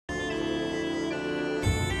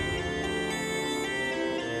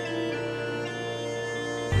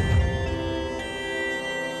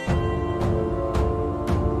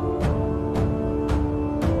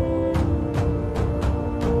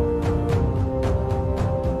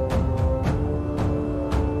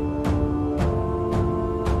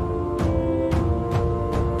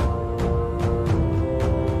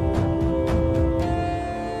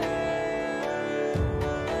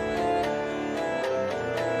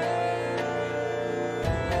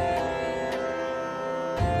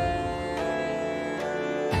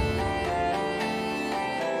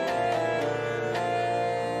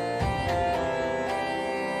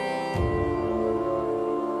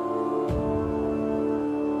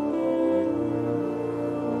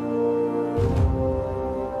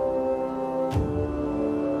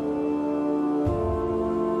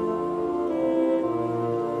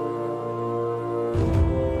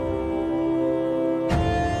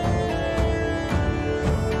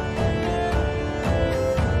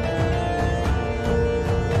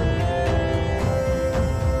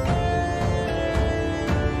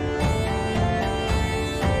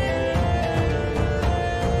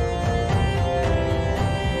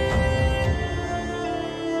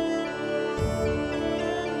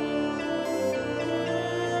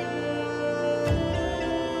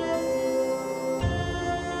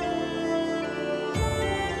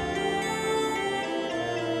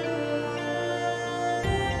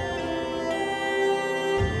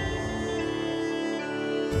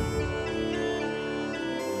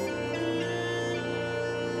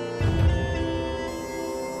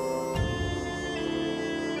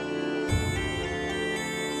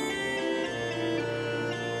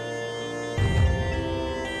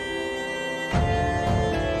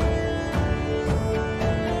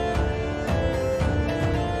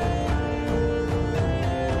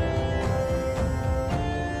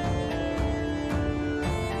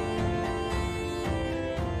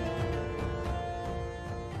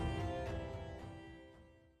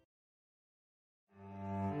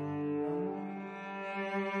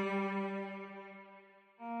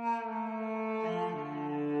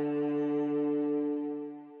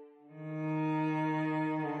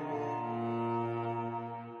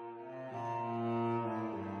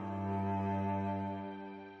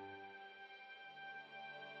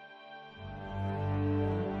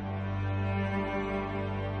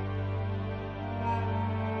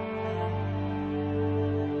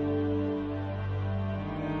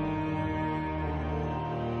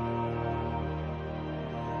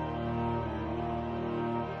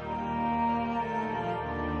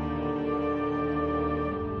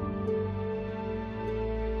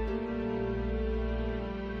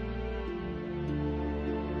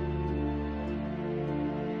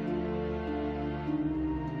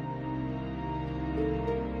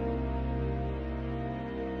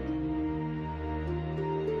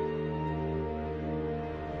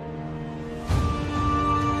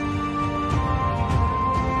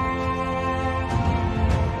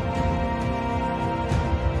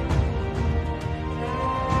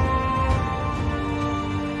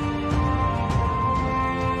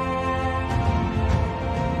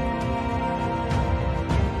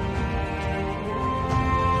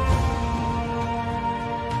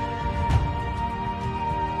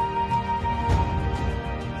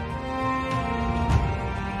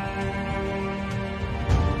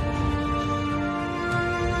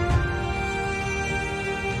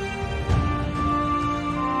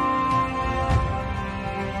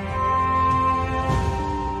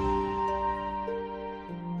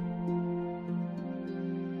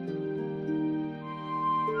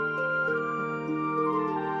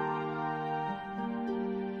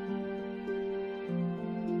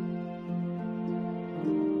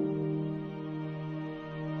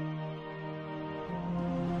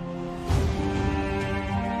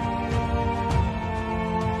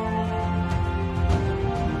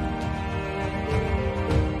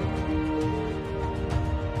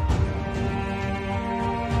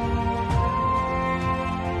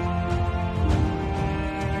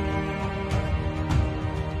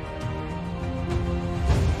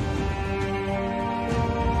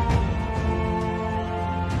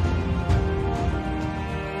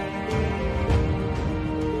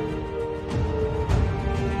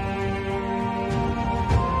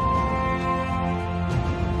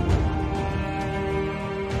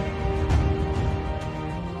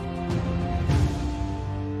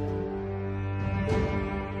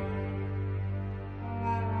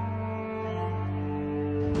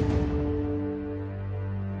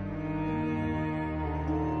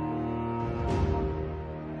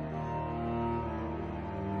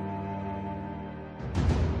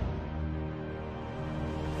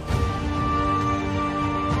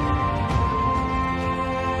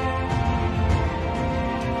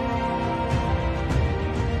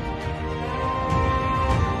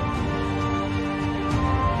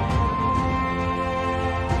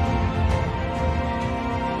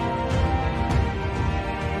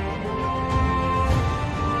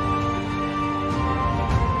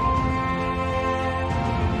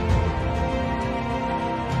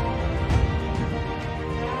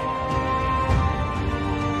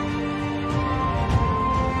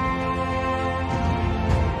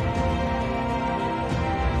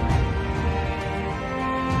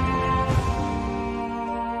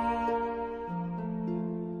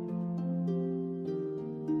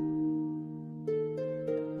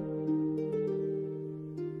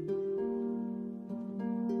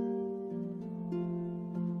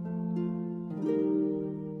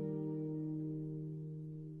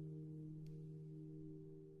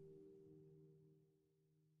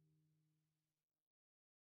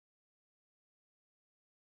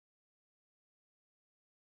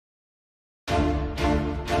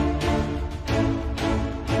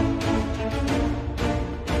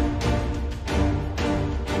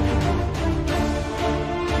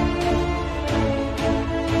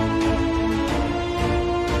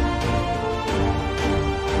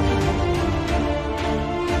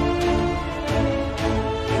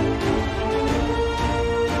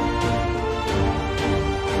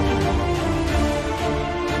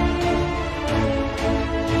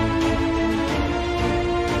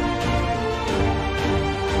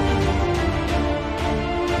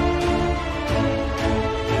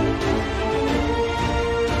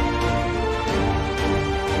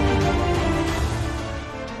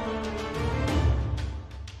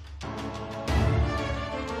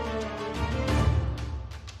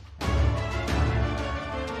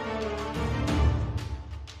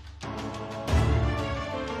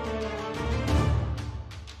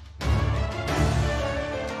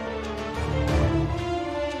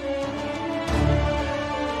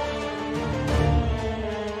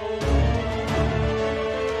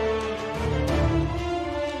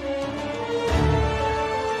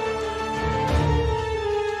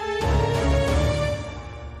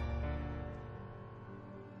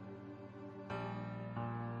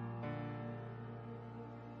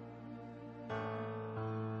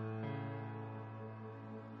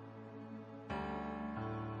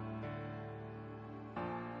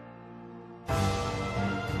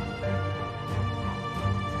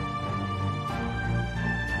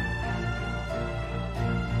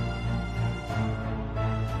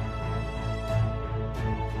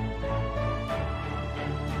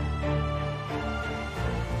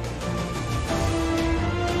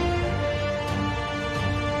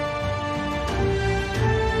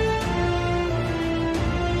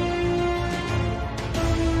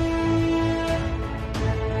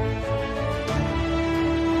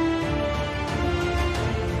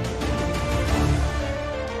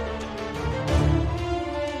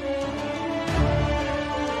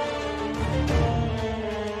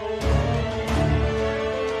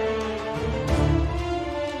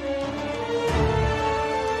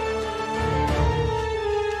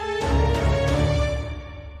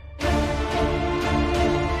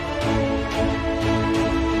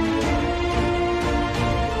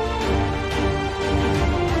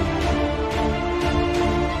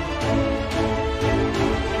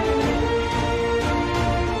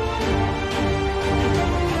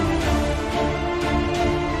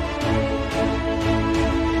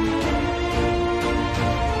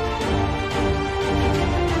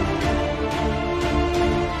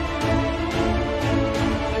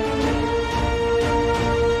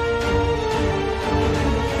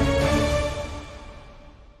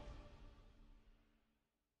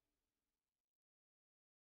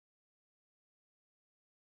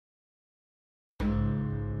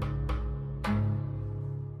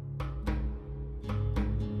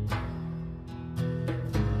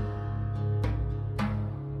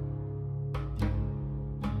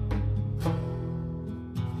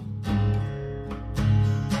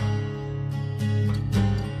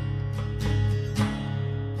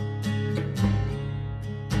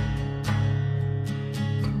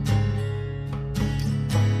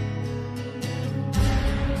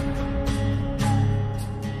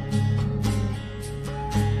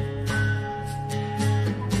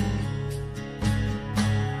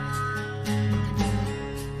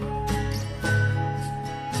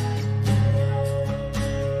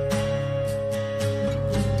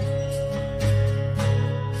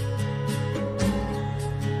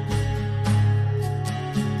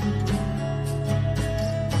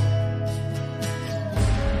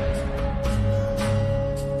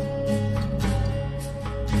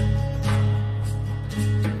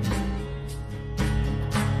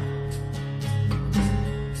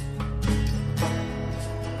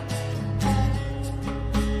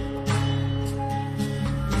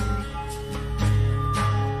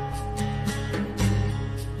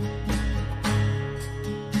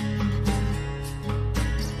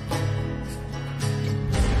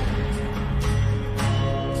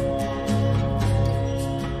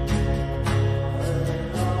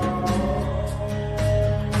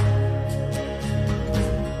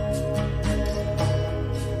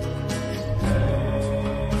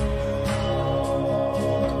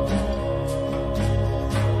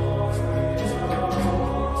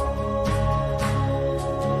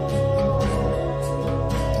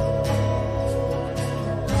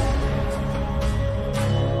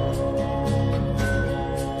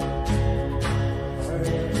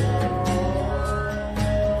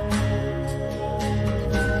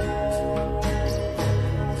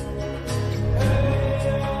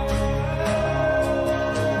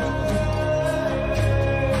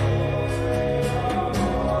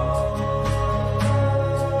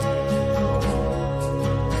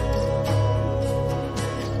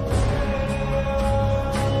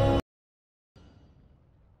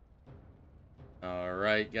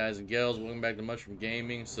Alright guys and gals, welcome back to Mushroom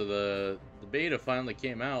Gaming. So the beta finally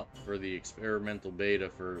came out for the experimental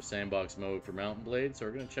beta for Sandbox mode for Mountain Blade, so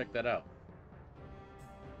we're going to check that out.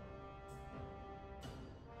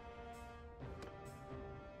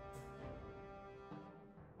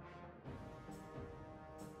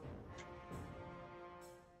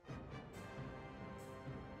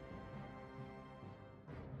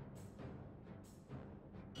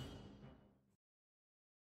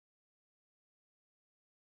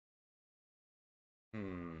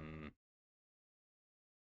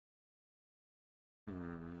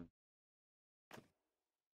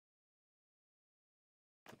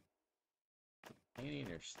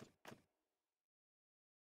 Painting or I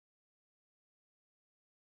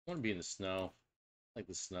want to be in the snow. I like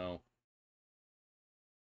the snow.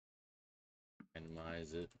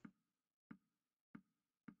 Minimize it.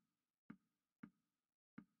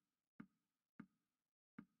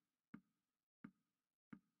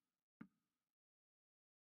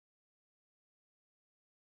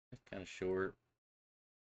 It's kind of short.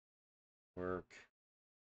 Work.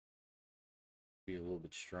 Be a little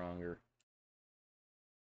bit stronger.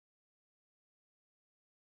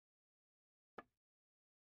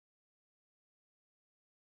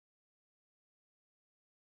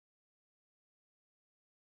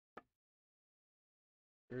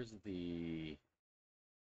 There's the...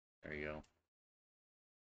 There you go.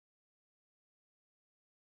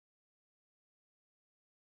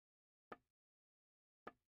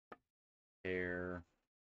 Hair.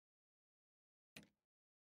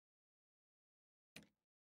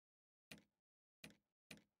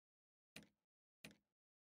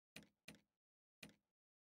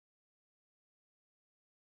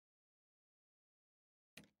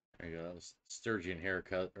 There you go. That was Sturgeon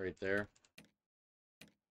haircut right there.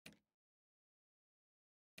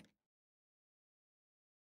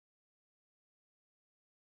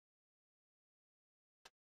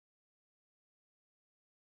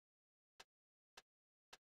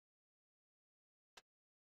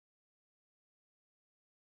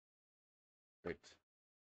 Great.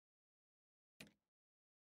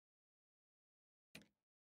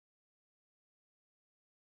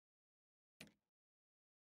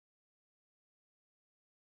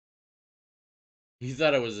 You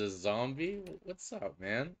thought it was a zombie? What's up,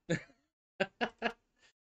 man?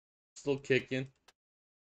 Still kicking.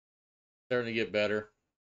 Starting to get better.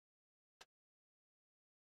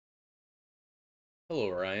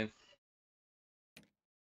 Hello, Ryan.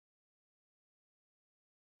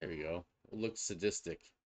 There we go. It looks sadistic.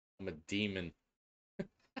 I'm a demon.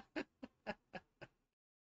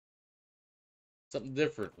 Something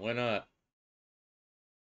different. Why not?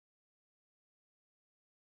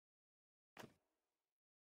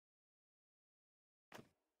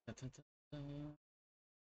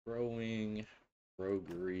 Growing.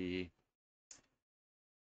 Roguery.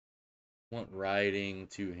 Want riding,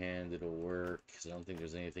 two-hand, it'll work. Because I don't think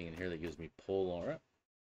there's anything in here that gives me pole arm.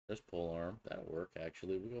 There's pole arm. That'll work,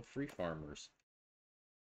 actually. We go free farmers.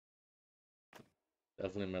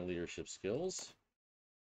 Definitely my leadership skills.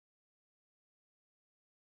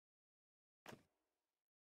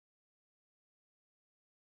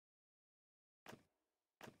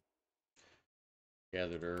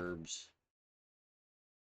 Gathered herbs.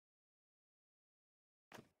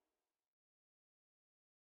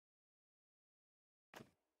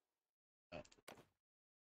 Oh.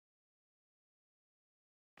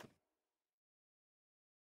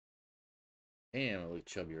 Damn, I look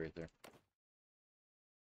chubby right there.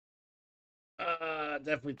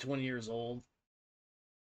 Definitely 20 years old.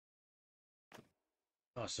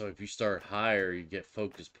 Oh, so if you start higher, you get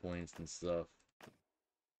focus points and stuff.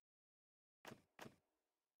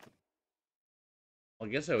 Well,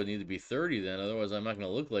 I guess I would need to be 30 then, otherwise I'm not going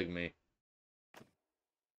to look like me.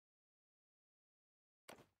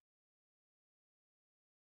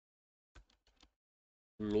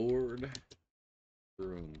 Lord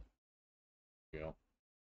Room. There you go.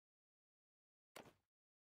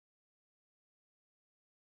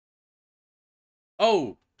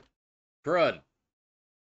 Oh! Crud.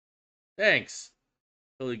 Thanks.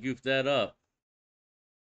 Totally goofed that up.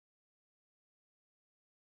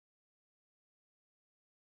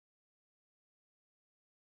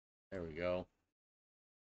 There we go.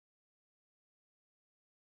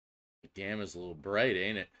 The gamma's a little bright,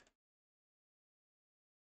 ain't it?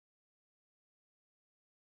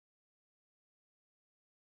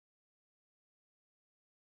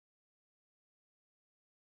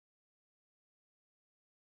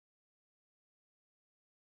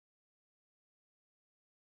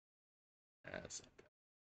 That's not bad.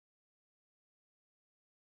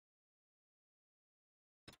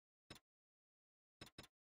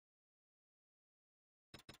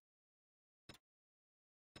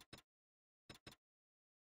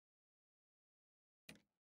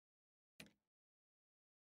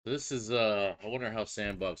 This is I wonder how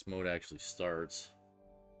sandbox mode actually starts.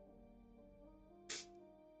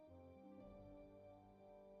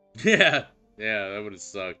 Yeah, yeah, that would have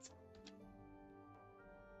sucked.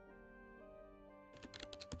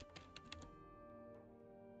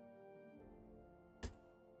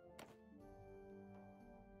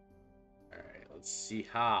 All right, let's see.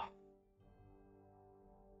 Ha.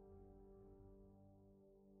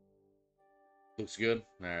 Looks good.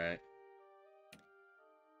 All right.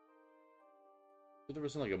 But there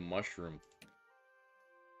wasn't like a mushroom.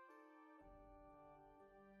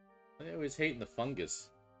 I always hating the fungus.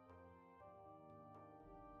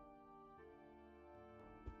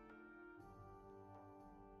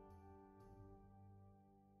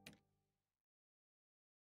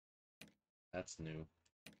 That's new.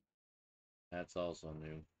 That's also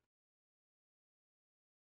new.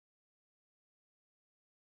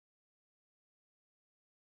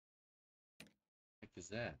 What the heck is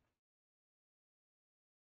that?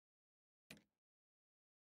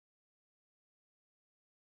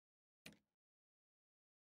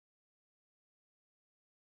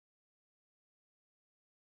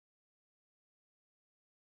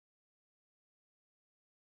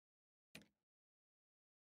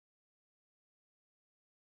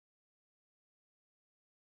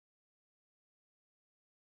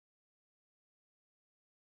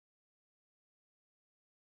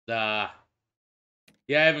 Ah.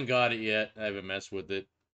 Yeah, I haven't got it yet. I haven't messed with it.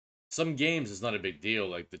 Some games it's not a big deal.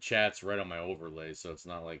 Like the chat's right on my overlay, so it's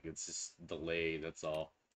not like it's just delayed. That's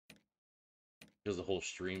all. Because the whole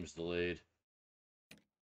stream's delayed.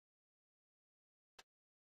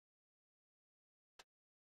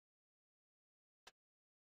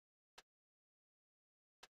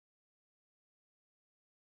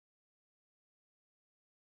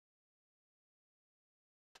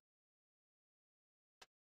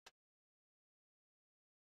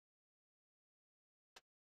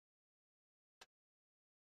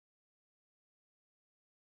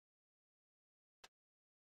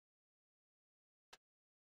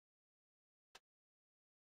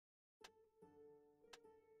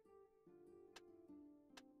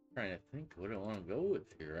 Trying to think what I want to go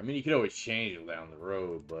with here. I mean, you could always change it down the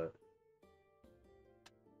road, but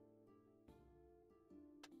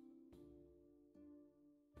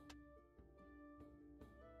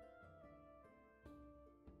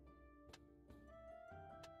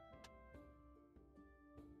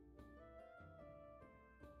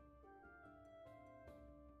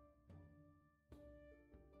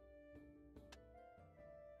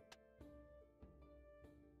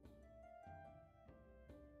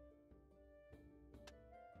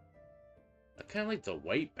I kind of like the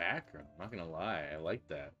white background. I'm not gonna lie, I like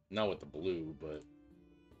that. Not with the blue, but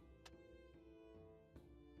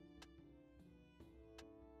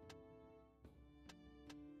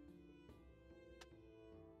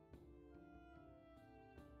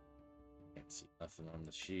can't see nothing on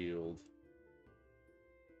the shield.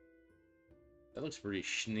 That looks pretty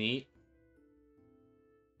neat.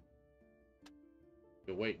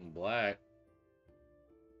 The white and black.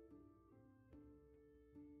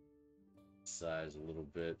 Size a little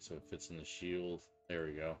bit so it fits in the shield. There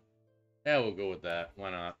we go. Yeah, we'll go with that.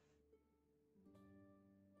 Why not?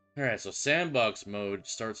 Alright, so sandbox mode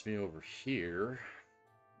starts me over here.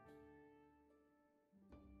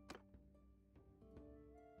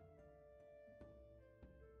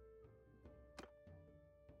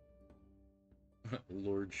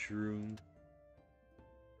 Lord Shroom.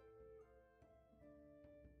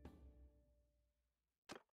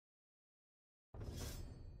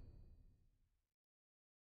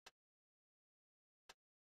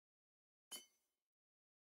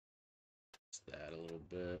 Just that a little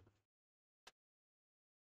bit.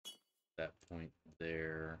 That point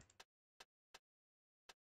there.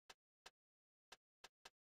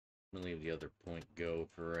 I'm gonna leave the other point go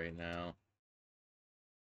for right now.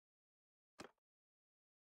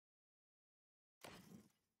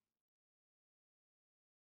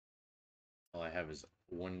 All I have is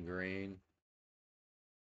one grain.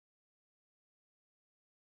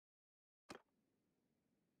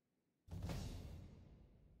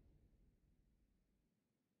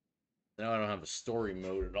 Now I don't have a story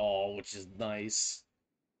mode at all, which is nice.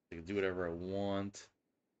 I can do whatever I want.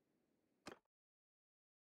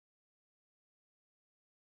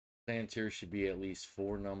 Plantier should be at least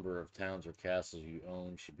 4 number of towns or castles you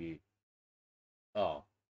own should be. Oh.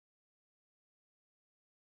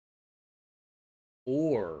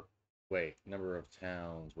 Or, wait, number of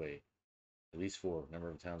towns, wait. At least 4.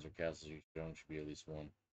 Number of towns or castles you own should be at least 1.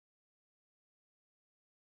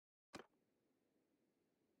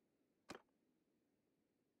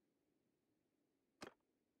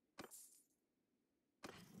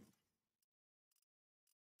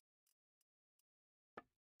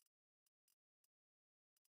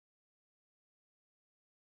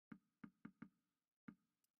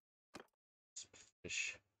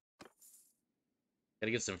 Fish.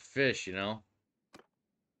 Gotta get some fish, you know?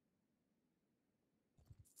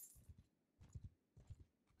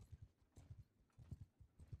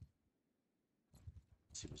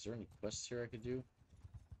 Let's see, was there any quests here I could do?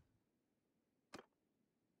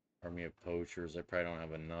 Army of poachers. I probably don't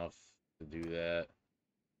have enough to do that.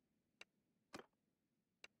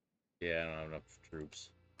 Yeah, I don't have enough troops.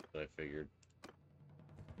 But I figured.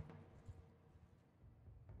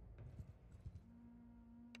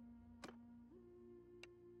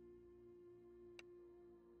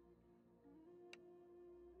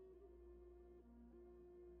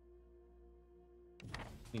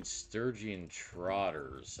 Need Sturgeon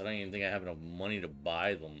trotters. I don't even think I have enough money to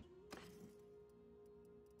buy them.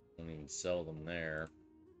 Don't even sell them there.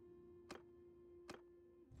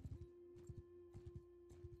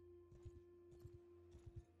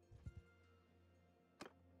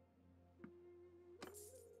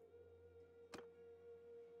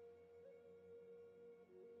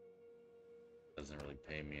 Doesn't really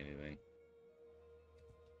pay me anything.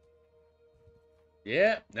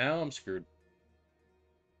 Yeah, now I'm screwed.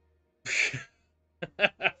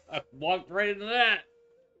 I walked right into that.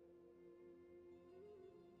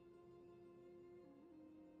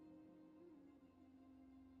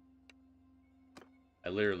 I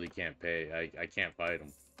literally can't pay. I can't fight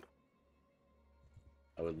them.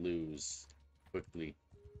 I would lose quickly.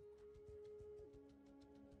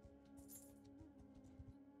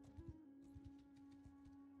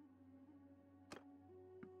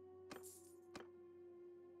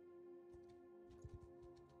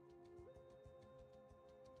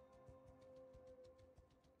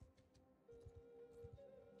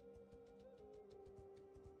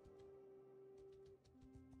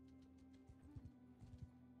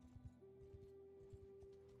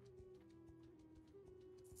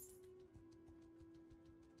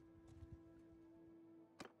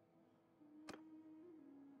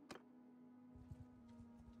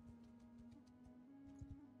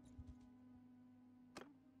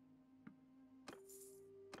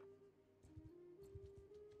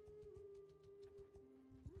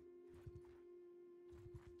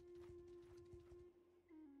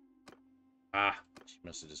 Ah, she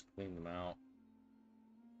must have just cleaned them out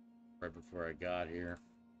right before I got here.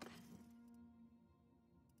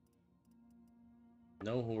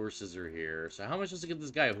 No horses are here. So how am I supposed to get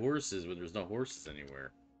this guy horses when there's no horses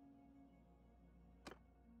anywhere?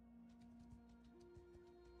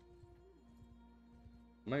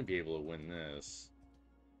 Might be able to win this.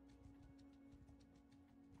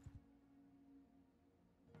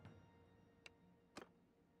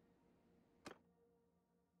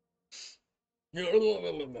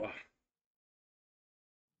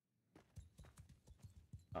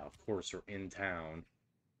 Of course, we're in town.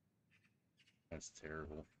 That's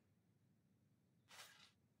terrible.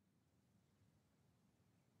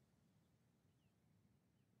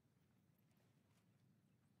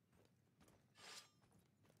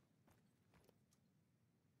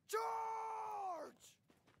 Charge!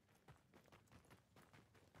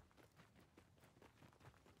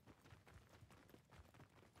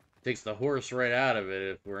 Takes the horse right out of it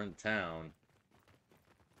if we're in town.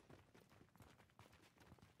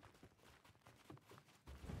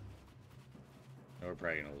 No, we're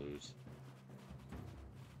probably gonna lose.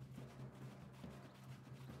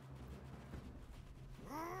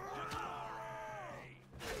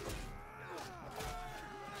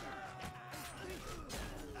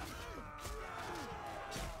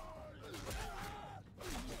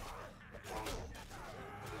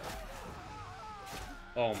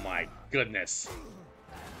 Oh my goodness.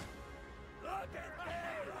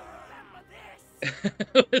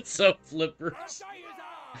 It's so flippers.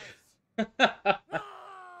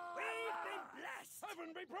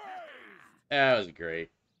 That was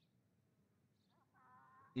great.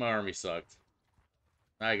 My army sucked.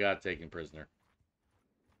 I got taken prisoner.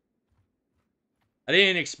 I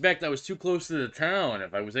didn't expect I was too close to the town.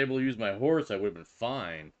 If I was able to use my horse, I would have been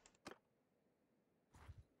fine.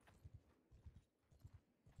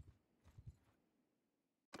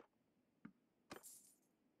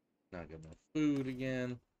 Not getting enough food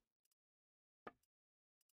again.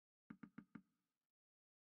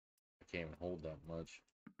 I can't even hold that much.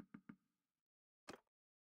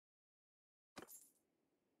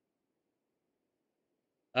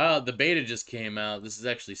 The beta just came out. This is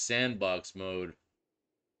actually Sandbox mode.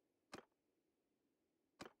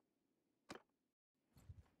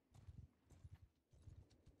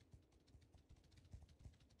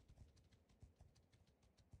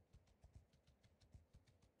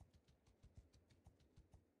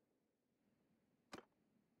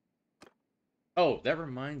 Oh, that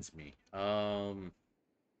reminds me. I wonder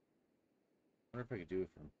if I could do it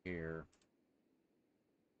from here.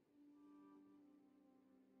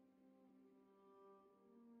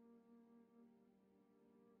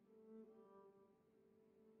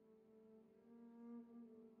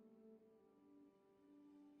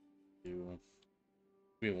 Give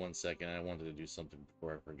me 1 second. I wanted to do something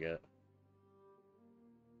before I forget.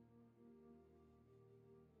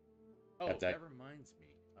 Oh, that reminds me.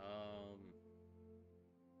 I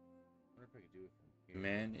wonder if I could do it from here.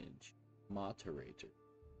 Manage moderator.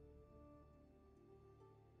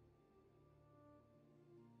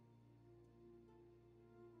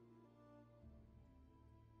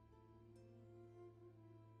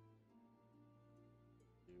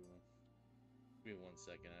 Give me 1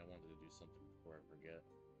 second. I wanted to do something before I forget.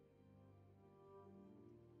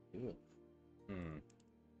 Do it.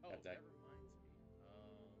 Oh, that reminds me.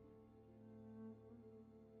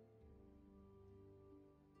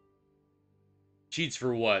 Cheats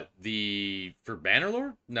for what? For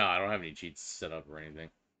Bannerlord? No, I don't have any cheats set up or anything.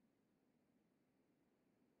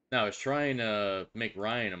 No, I was trying to make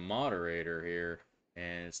Ryan a moderator here,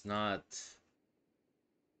 and it's not.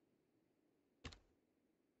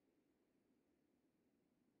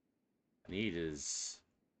 I need his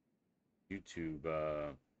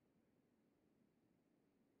YouTube.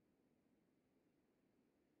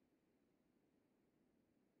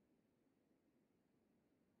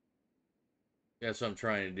 That's what I'm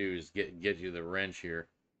trying to do is get you the wrench here.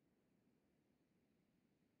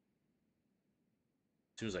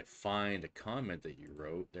 As soon as I find a comment that you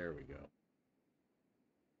wrote, there we go.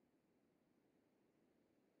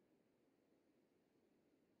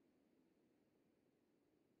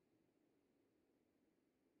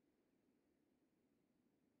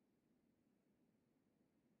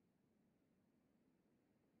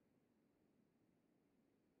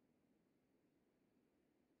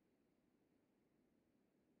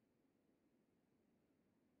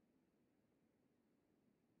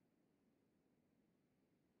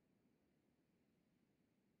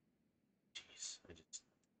 Jeez, I just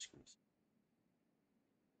screwed.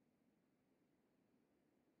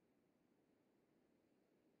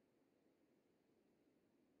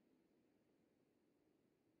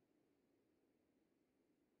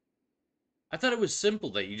 I thought it was simple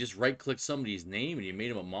that you just right-click somebody's name and you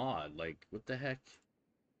made him a mod. Like, what the heck?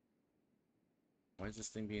 Why is this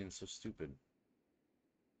thing being so stupid?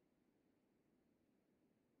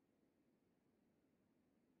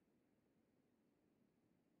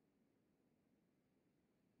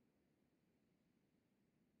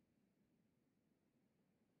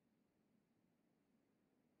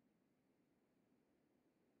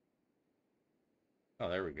 Oh,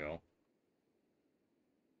 there we go.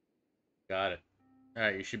 Got it. All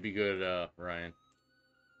right, you should be good, Ryan.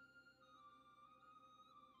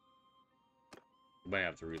 You might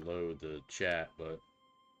have to reload the chat, but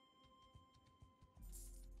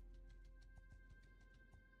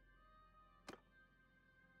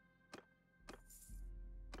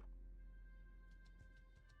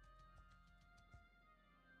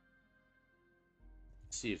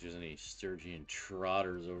see if there's any Sturgeon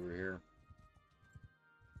trotters over here.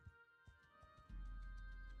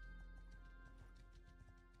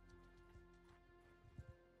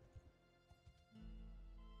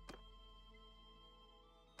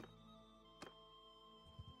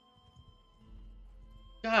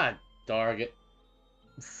 God darn it.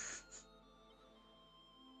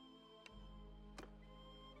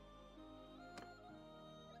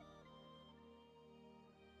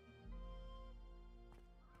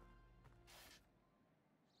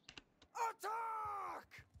 Attack!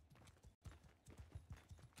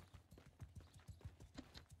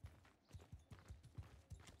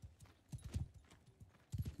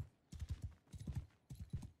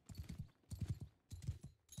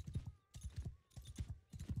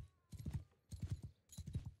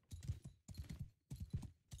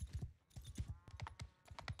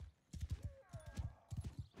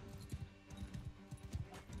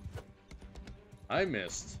 I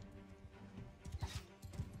missed.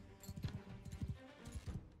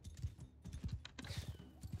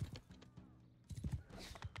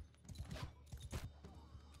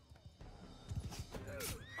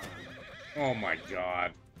 Oh my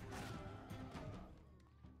god.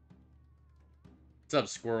 What's up,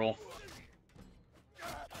 squirrel?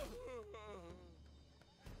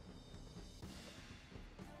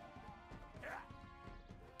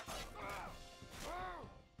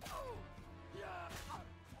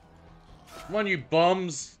 Come on, you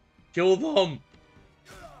bums! Kill them!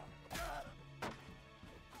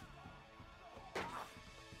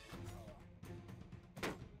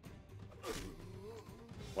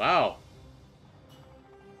 Wow.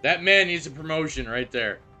 That man needs a promotion right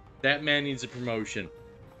there. That man needs a promotion.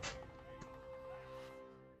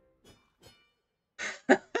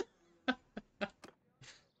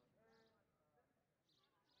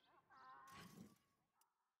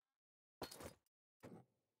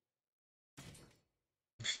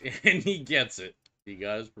 And he gets it. He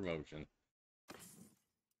got his promotion.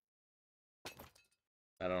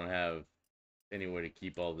 I don't have any way to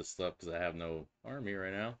keep all this stuff because I have no army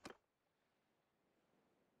right now.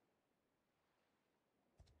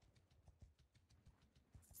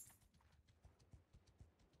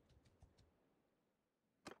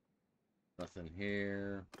 Nothing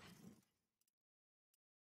here.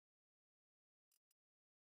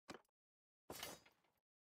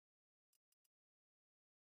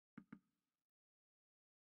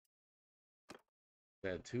 I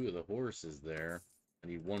had 2 of the horses there. I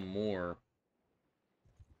need 1 more.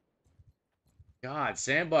 God,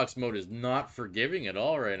 Sandbox mode is not forgiving at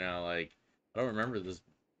all right now. Like, I don't remember this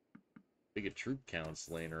big a troop counts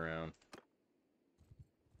laying around.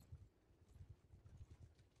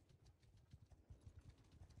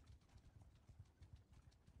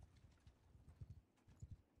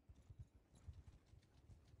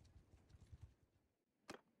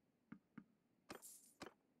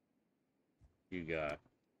 You got.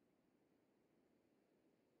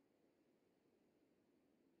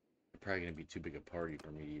 Probably gonna be too big a party for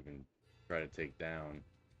me to even try to take down.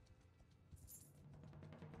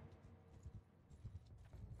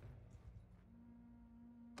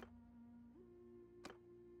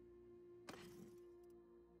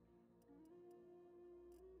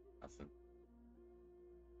 Nothing.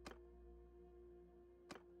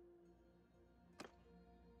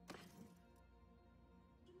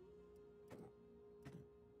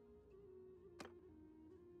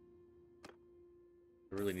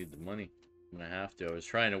 I really need the money. I'm gonna have to. I was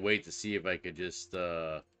trying to wait to see if I could just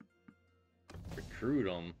recruit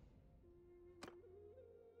them.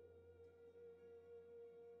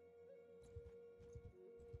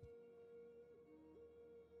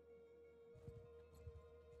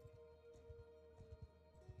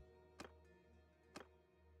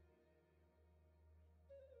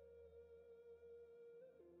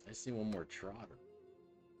 I just need 1 more trotter.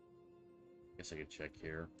 Guess I could check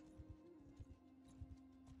here.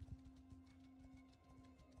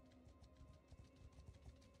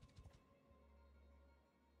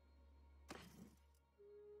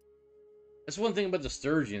 That's one thing about the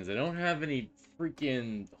Sturgeons. They don't have any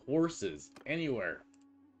freaking horses anywhere.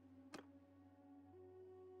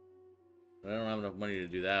 I don't have enough money to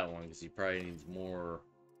do that one because he probably needs more.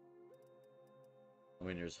 I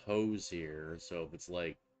mean, there's hoes here, so if it's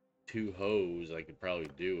like 2 hoes, I could probably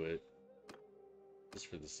do it. Just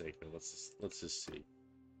for the sake of it, let's just see.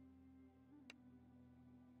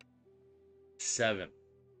 7.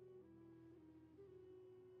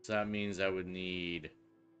 So that means I would need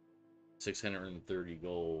 630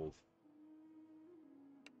 gold.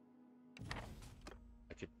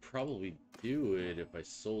 I could probably do it if I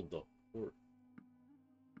sold the horse.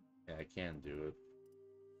 Yeah, I can do it.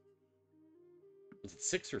 Was it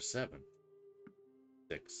 6 or 7?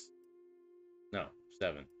 6. No,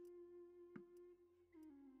 7.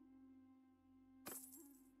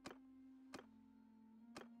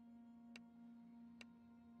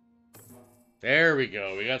 There we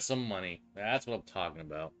go. We got some money. That's what I'm talking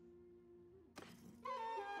about.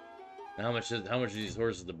 Now, how much are these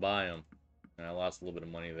horses to buy them? And I lost a little bit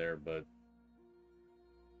of money there, but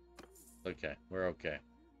okay, we're okay.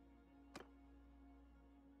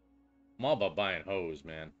 I'm all about buying hoes,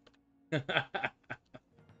 man.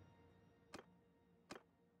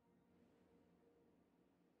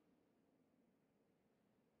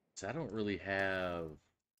 So I don't really have.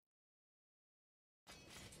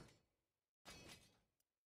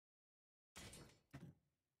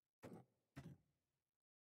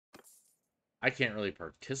 I can't really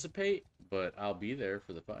participate, but I'll be there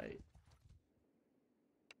for the fight.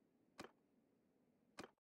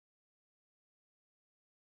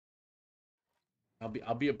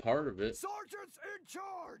 I'll be a part of it. Sergeants in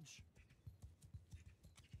charge!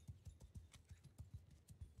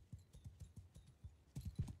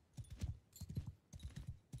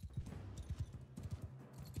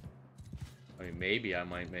 I mean, maybe I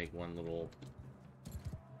might make one little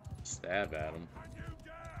stab at him.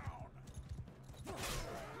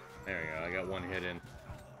 There we go. I got 1 hit in.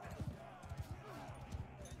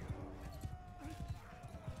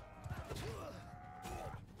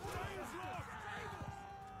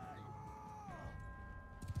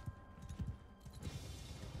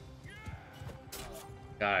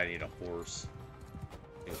 God, I need a horse.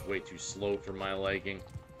 It's way too slow for my liking.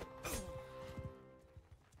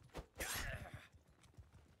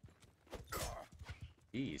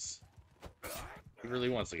 Jeez. He really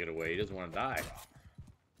wants to get away. He doesn't want to die.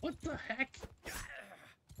 What the heck?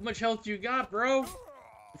 How much health do you got, bro?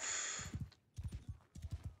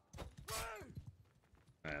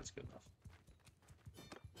 That's good enough.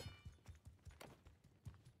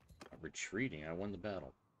 I'm retreating. I won the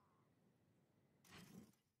battle.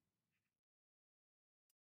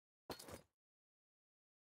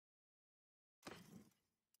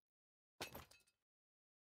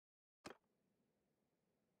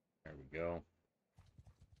 There we go.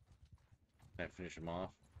 Can I finish him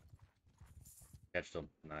off? Catch them.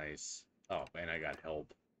 Nice. Oh, man, I got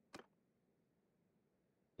help.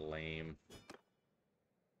 Lame.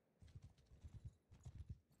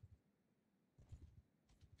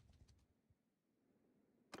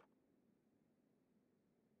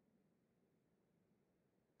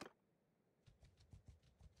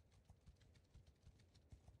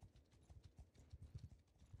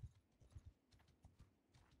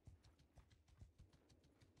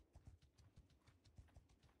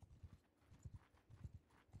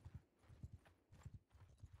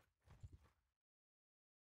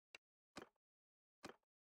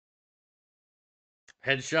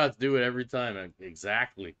 Headshots do it every time.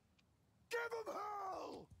 Exactly. Give him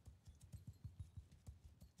hell!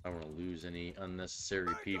 I don't want to lose any unnecessary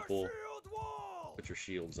Make a people. shield wall! Put your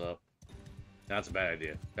shields up. That's a bad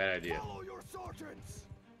idea. Bad idea. Follow your sergeants!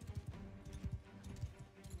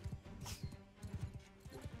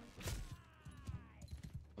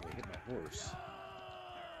 Oh, they hit my horse.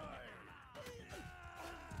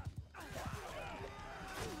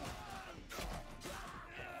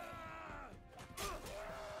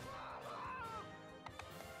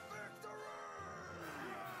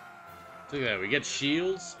 Look at that. We get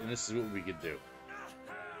shields, and this is what we could do.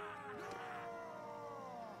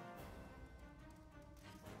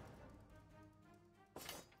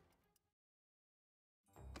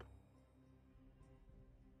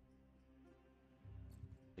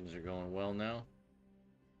 Things are going well now.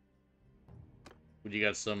 Would you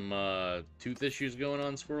got some tooth issues going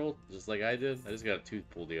on, Squirrel? Just like I did? I just got a tooth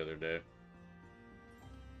pulled the other day.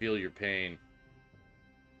 Feel your pain.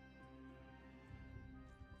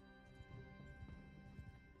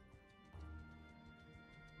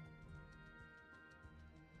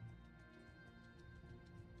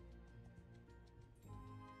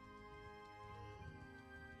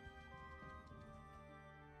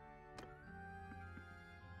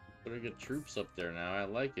 Better get troops up there now. I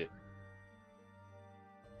like it.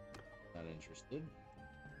 Not interested.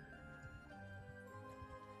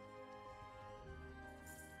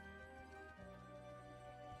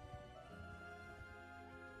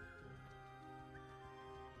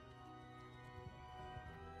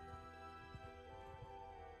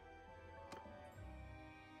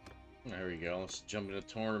 There we go. Let's jump in a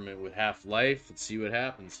tournament with half-life. Let's see what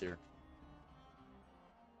happens here.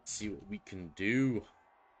 Let's see what we can do.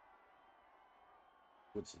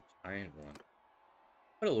 What's a giant one?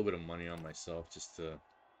 Put a little bit of money on myself just to...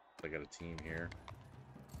 I got a team here.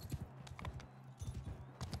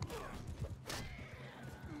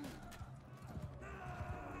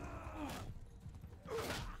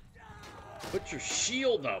 Put your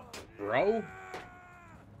shield up, bro.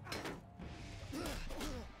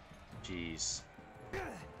 Jeez.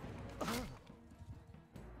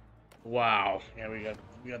 Wow. Yeah,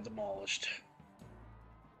 we got demolished.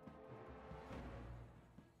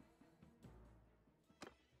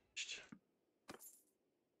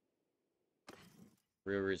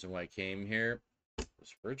 Real reason why I came here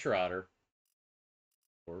was for a trotter.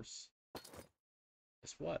 Of course.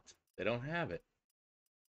 Guess what? They don't have it.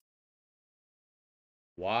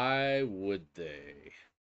 Why would they?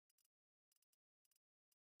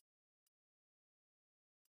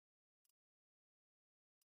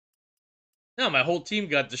 No, my whole team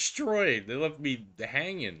got destroyed. They left me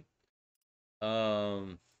hanging.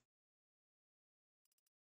 Um...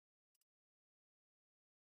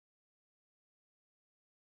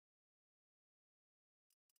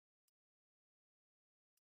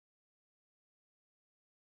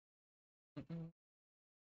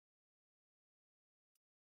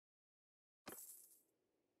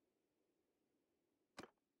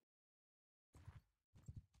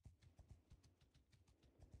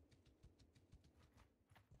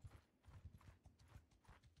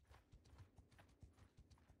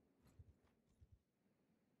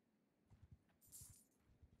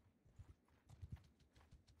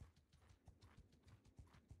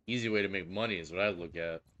 Easy way to make money is what I look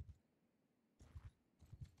at.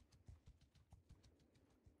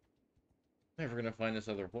 Never gonna find this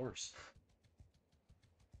other horse.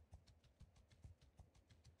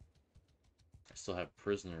 Still have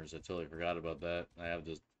prisoners. I totally forgot about that. I have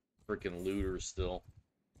this freaking looters still.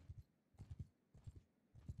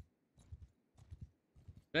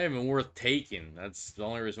 Not even worth taking. That's the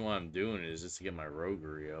only reason why I'm doing it, is just to get my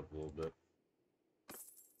roguery up a little bit.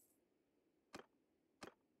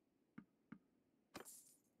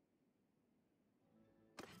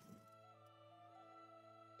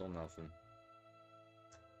 Still nothing.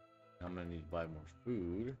 I'm gonna need to buy more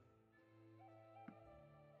food.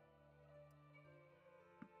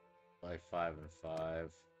 Buy 5 and 5.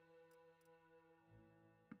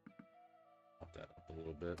 Pop that up a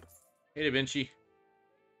little bit. Hey, Da Vinci.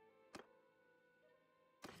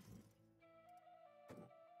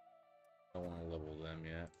 Don't want to level them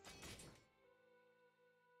yet.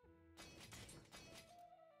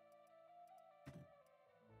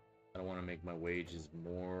 I don't want to make my wages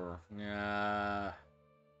more. Nah.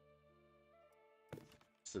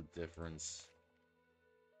 What's the difference?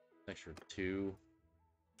 Extra 2.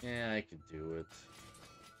 Yeah, I could do it.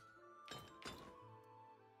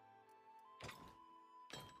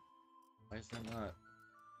 Why is that not?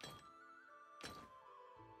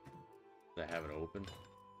 Did I have it open?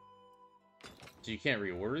 So you can't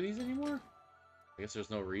reorder these anymore? I guess there's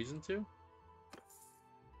no reason to.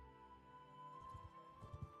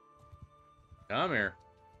 Come here.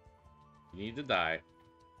 You need to die.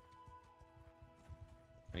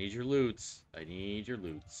 I need your loots. I need your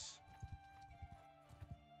loots.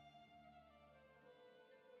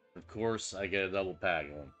 Of course, I get a double pack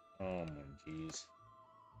of them. Oh my jeez.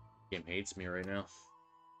 Game hates me right now.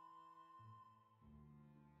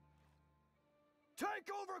 Take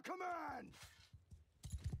over command!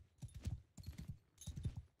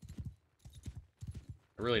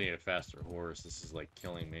 I really need a faster horse. This is like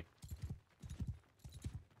killing me.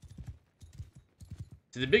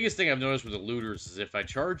 See, the biggest thing I've noticed with the looters is if I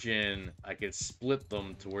charge in, I can split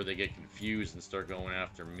them to where they get confused and start going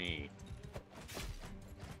after me.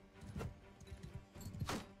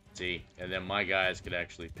 See, and then my guys could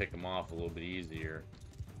actually pick them off a little bit easier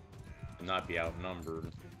and not be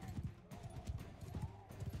outnumbered.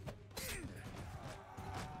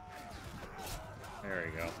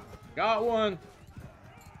 There we go. Got one!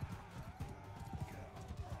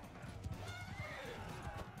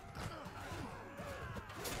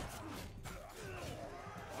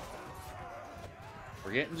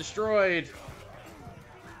 We're getting destroyed!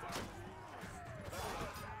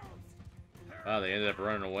 Oh, they ended up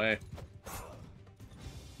running away.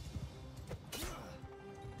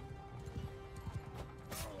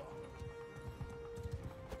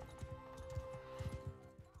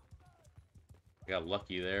 Got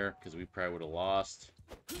lucky there, because we probably would have lost.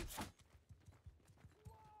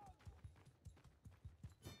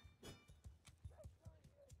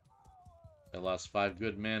 I lost 5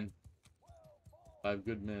 good men. 5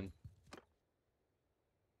 good men.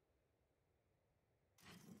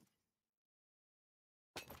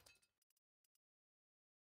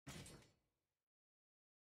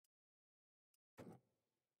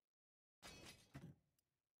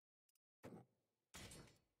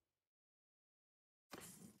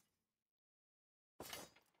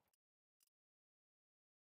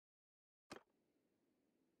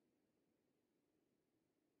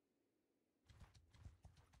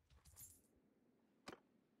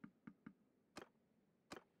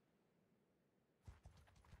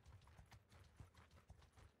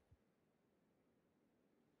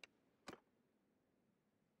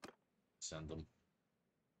 Send them.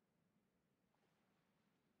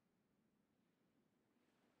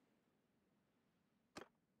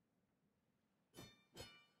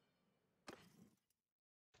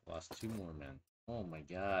 Lost 2 more men. Oh my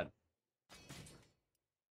god.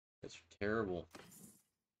 That's terrible.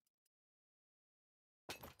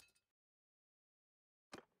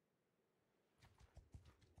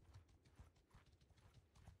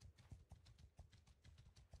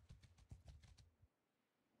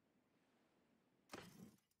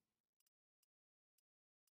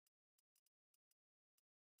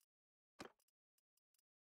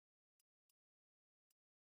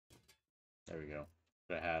 There we go.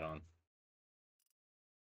 Put a hat on.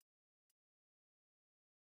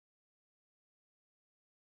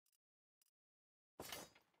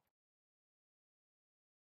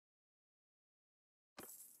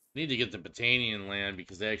 Need to get the Botanian land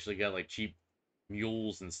because they actually got like cheap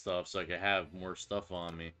mules and stuff, so I could have more stuff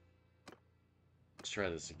on me. Let's try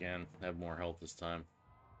this again. Have more health this time.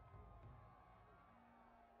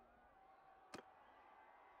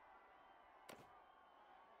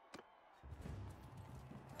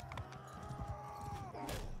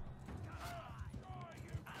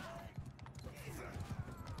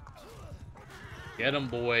 Get them,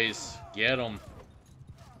 boys. Get them.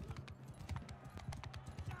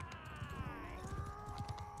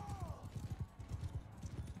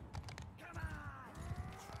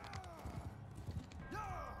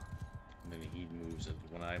 moves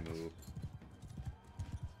when I move.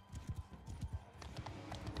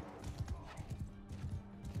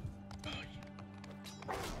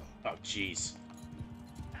 Oh, jeez.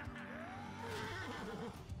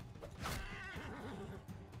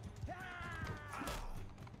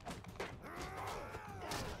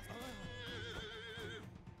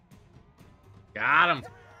 Got him!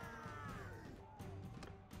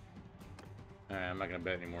 Alright, I'm not gonna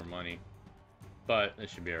bet any more money. But, it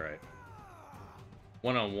should be alright.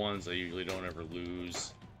 One-on-ones, I usually don't ever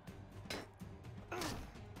lose.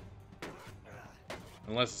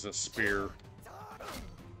 Unless it's a spear.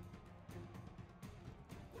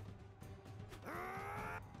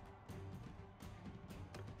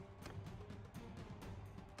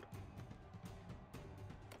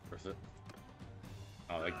 Where's it?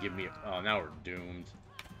 Oh, that give me... Oh, now we're doomed.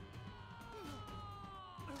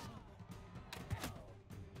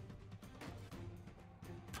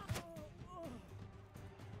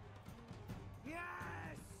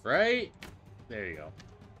 Right? There you go.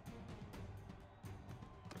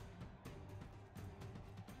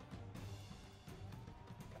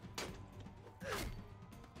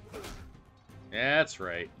 Yeah, that's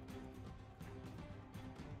right.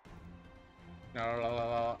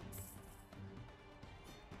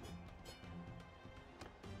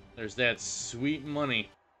 There's that sweet money.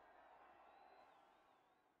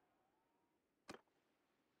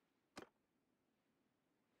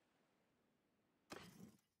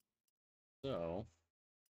 So,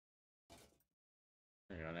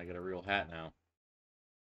 hang on, I got a real hat now.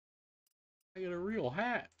 I got a real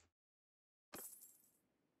hat.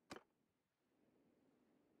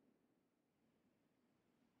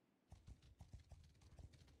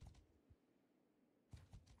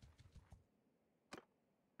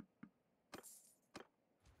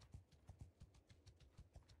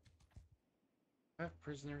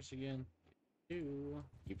 Prisoners again. Ew.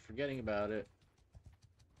 Keep forgetting about it.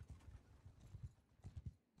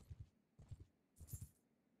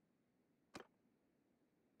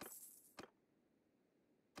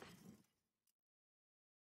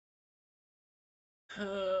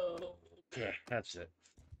 Okay, that's it.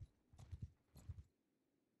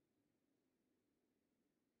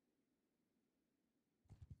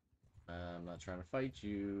 I'm not trying to fight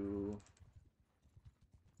you.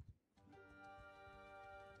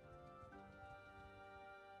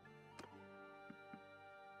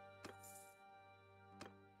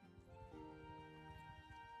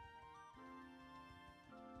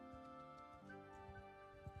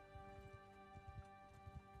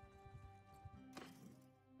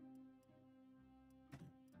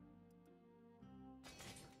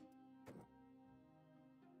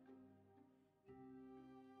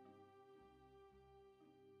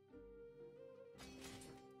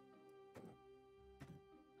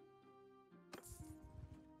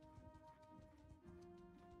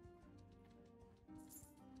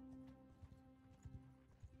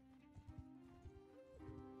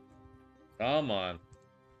 Come on.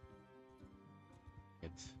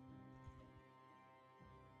 It's...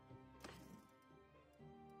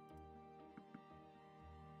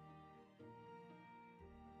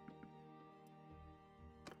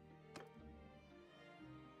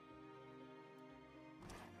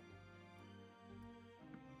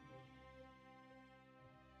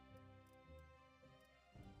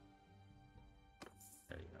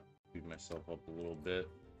 There you go. Beat myself up a little bit.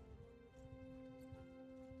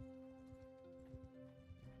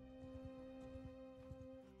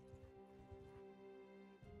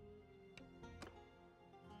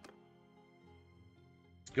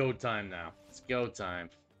 It's go time now. It's go time.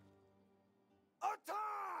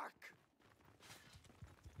 Attack!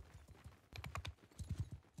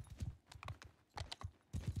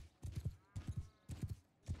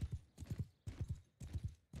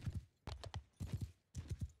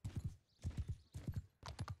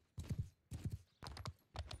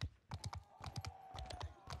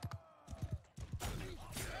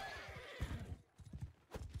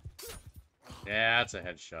 Yeah, that's a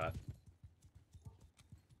headshot.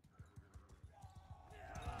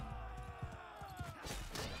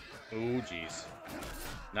 Oh, jeez.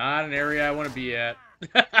 Not an area I want to be at.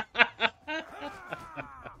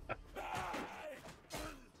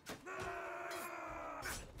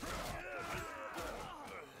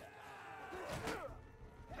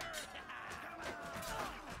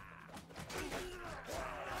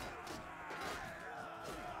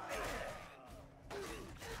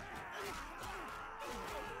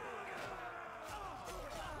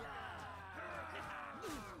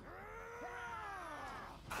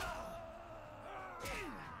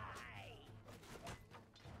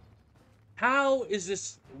 How is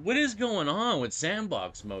this what is going on with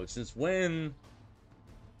Sandbox mode? Since when?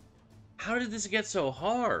 How did this get so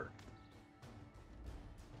hard?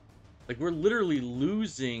 Like, we're literally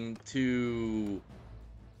losing to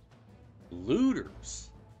looters.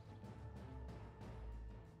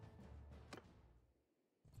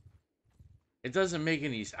 It doesn't make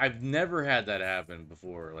any... I've never had that happen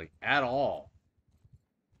before, like, at all.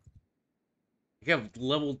 You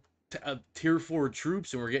have tier 4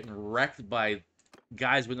 troops and we're getting wrecked by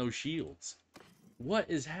guys with no shields. What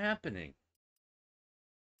is happening?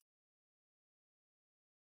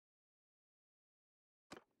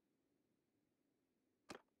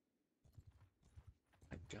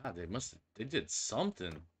 My God, they did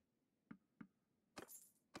something.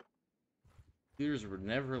 Leaders were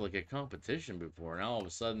never like a competition before. Now all of a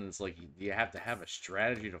sudden it's like you have to have a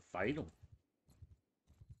strategy to fight them.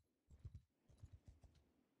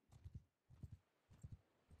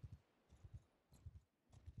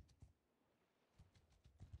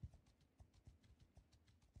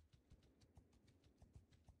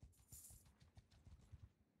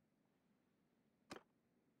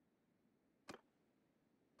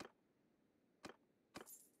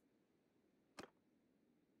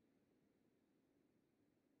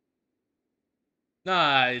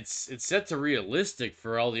 Nah, it's set to realistic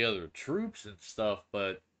for all the other troops and stuff,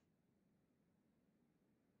 but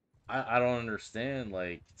I don't understand.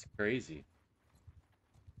 Like, it's crazy.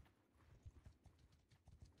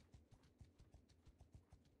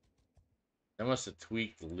 They must have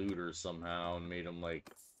tweaked the looters somehow and made them like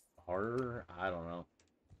harder. I don't know.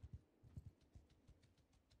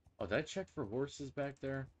 Oh, did I check for horses back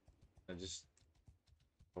there? I just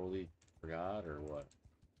totally forgot or what?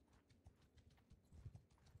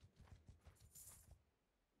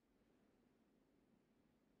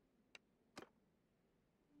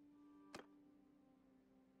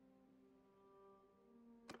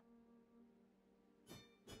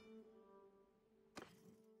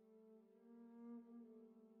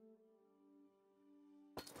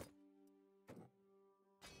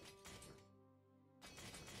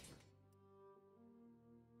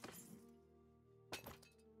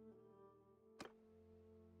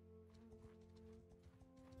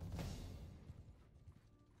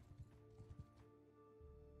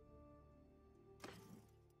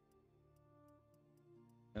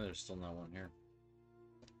 And there's still not one here.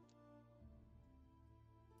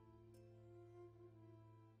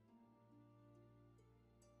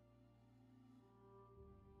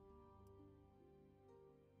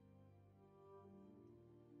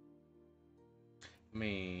 I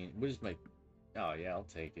mean, what is my... Oh, yeah, I'll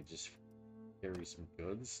take it. Just carry some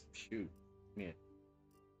goods. Shoot. Man.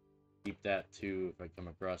 Keep that, too, if I come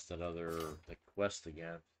across that other the quest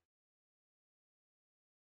again.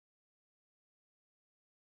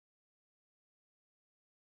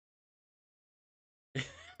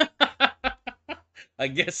 I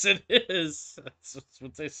guess it is. That's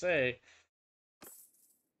what they say.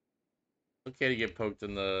 Okay to get poked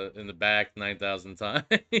in the back 9,000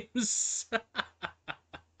 times.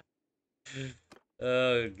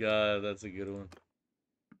 Oh God, that's a good one.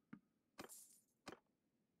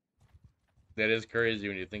 That is crazy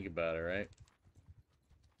when you think about it, right?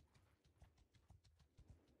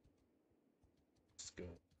 Let's go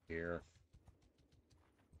here.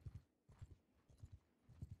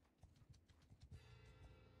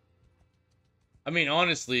 I mean,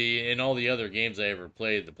 honestly, in all the other games I ever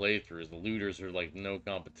played, the playthroughs, the looters are like no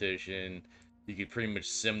competition. You could pretty much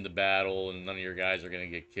sim the battle, and none of your guys are gonna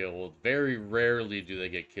get killed. Very rarely do they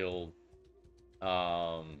get killed,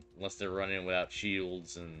 unless they're running without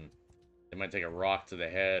shields, and they might take a rock to the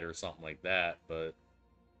head or something like that. But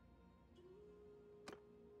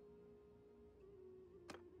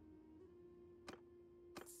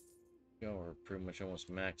you know, we're pretty much almost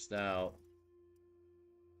maxed out.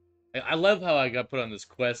 I love how I got put on this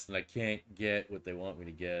quest and I can't get what they want me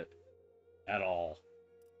to get at all.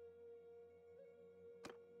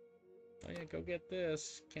 Oh yeah, go get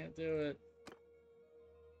this. Can't do it.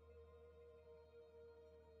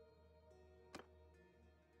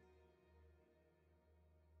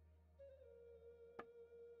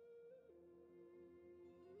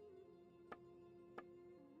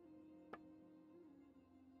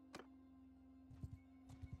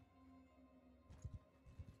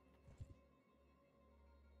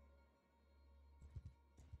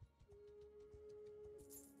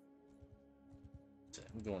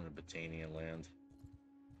 I'm going to Botanian land.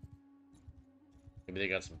 Maybe they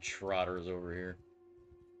got some trotters over here.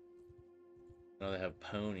 No, they have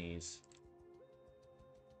ponies.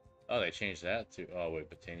 Oh, they changed that too. Oh wait,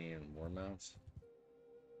 Botanian war mounts.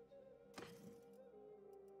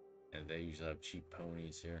 And they usually have cheap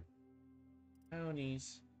ponies here.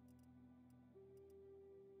 Ponies.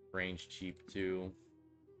 Range cheap too.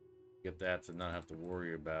 Get that to not have to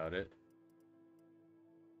worry about it.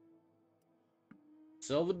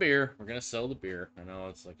 Sell the beer. We're gonna sell the beer. I know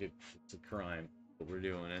it's like it's a crime, but we're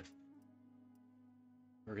doing it.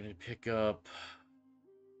 We're gonna pick up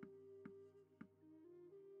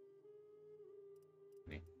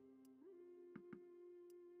a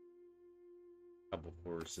couple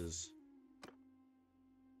horses.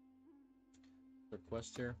 The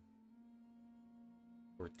quest here.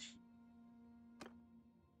 14.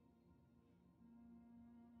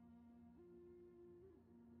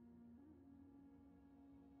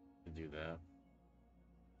 To do that.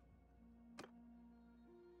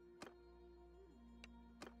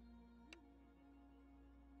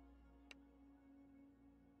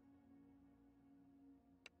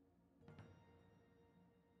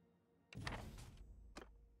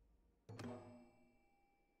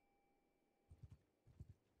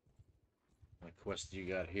 What quest do you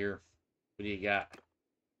got here? What do you got?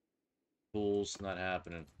 Fools, not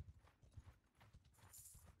happening.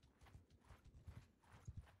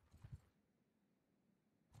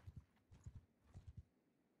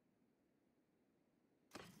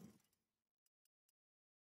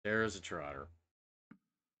 There's a trotter.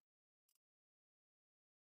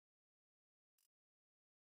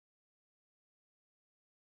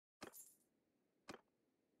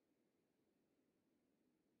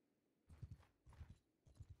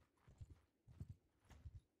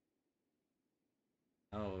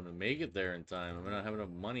 I don't know if I'm gonna make it there in time. I'm gonna have enough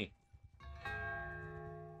money.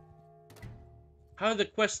 How did the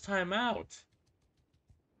quest time out?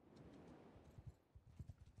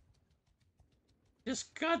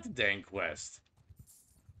 Just got the dang quest.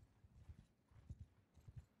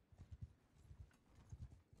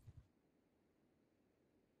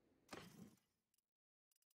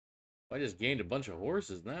 I just gained a bunch of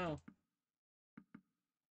horses now.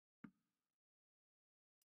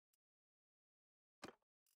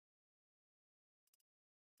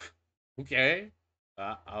 Okay.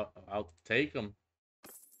 I'll take them.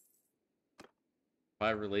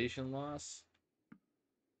 5 relation loss.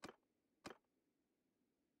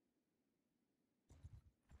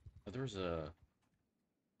 Oh, there's a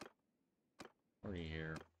party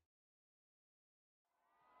here.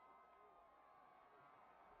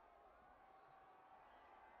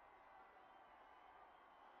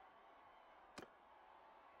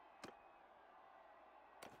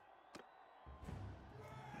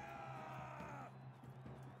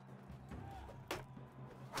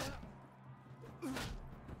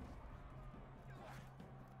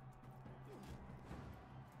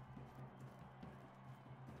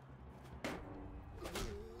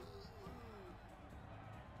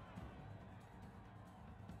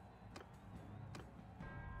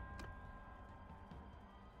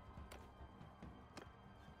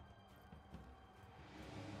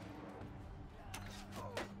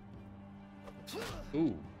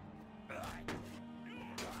 Ooh.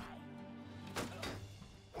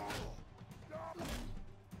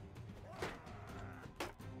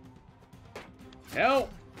 Hell,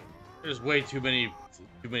 there's way too many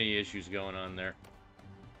issues going on there.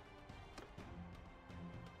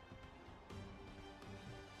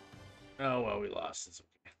 Oh well, we lost. It's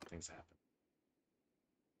okay. Things happen.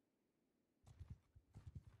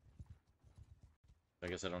 I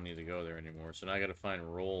guess I don't need to go there anymore. So now I gotta find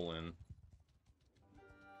Roland.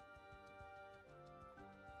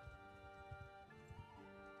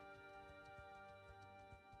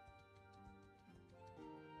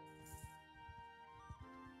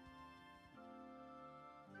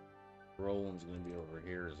 Roland's gonna be over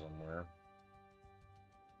here somewhere.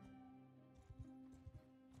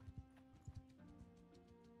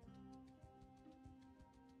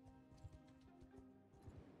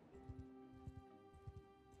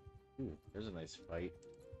 Ooh, there's a nice fight.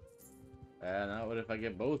 Not what if I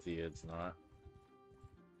get both of you, it's not.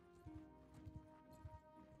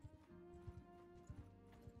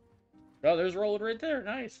 Oh, there's Roland right there.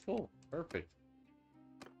 Nice, cool, perfect.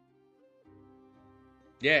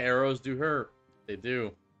 Yeah, arrows do hurt. They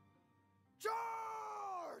do. Charge!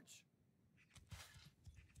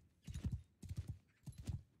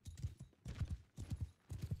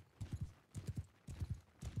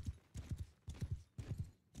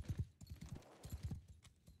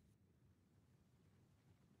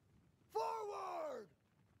 Forward!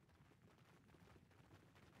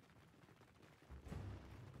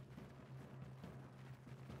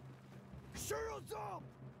 Shields up!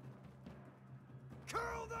 Kill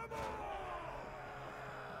them all!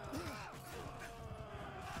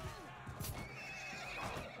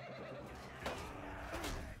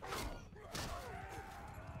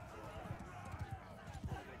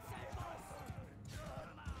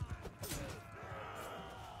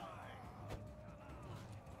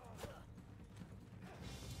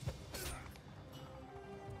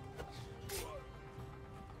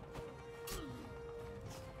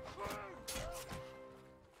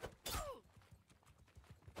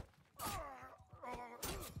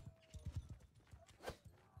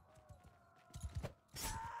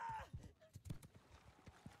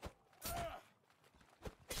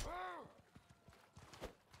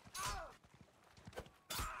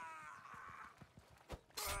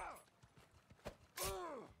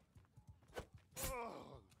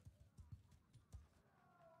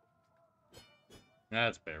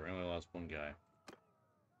 That's better. We only lost one guy.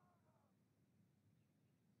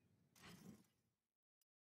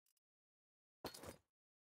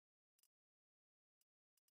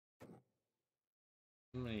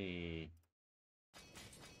 How many?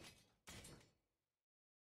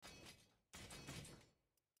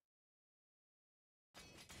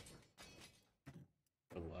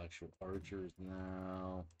 Total actual archers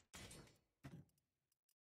now.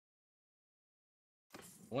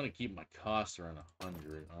 I want to keep my costs around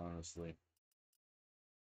 100, honestly.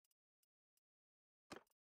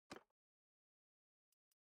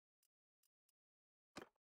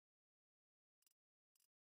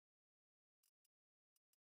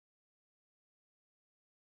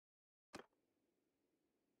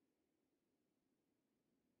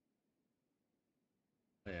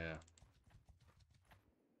 Yeah.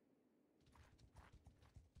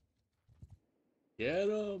 Get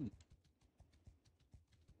him!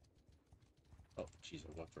 Oh, jeez,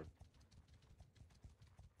 I walked for.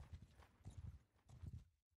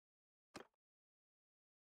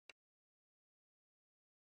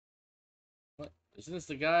 What? Isn't this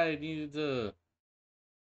the guy I needed to?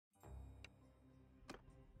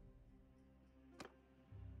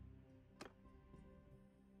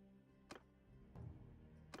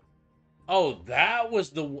 Oh, that was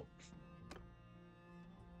the.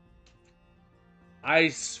 I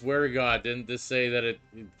swear to God, didn't this say that it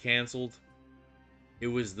canceled? It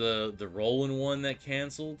was the rolling one that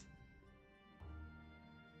canceled.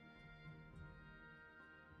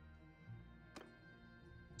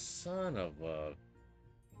 Son of a.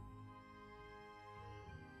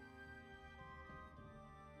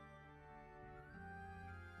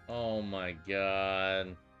 Oh my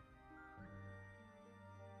God.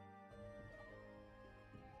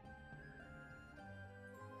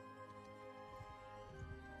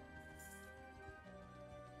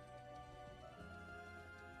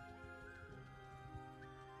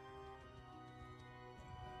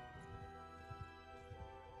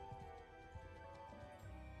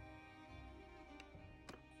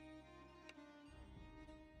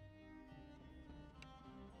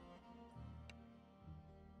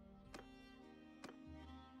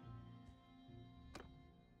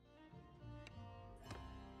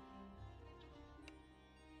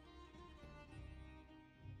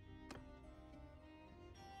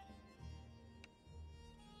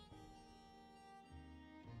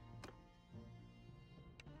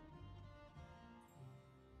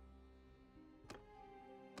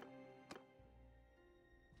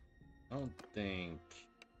 I don't think.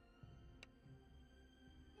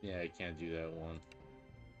 Yeah, I can't do that one.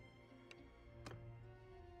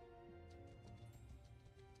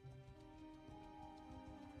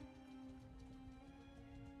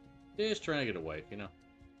 Just trying to get a wife, you know.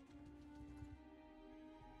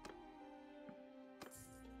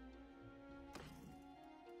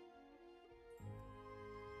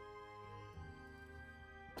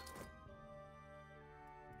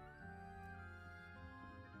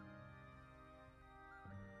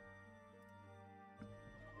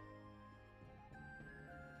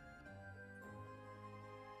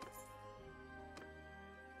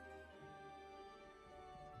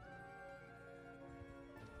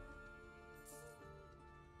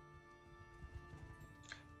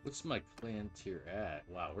 What's my clan tier at?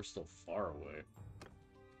 Wow, we're still far away.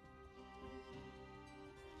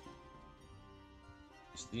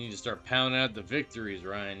 Just need to start pounding out the victories,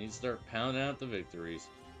 Ryan. You need to start pounding out the victories.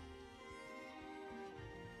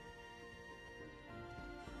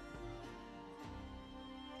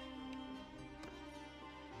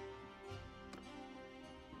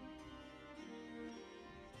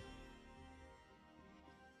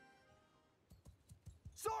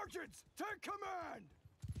 Sergeants, take command!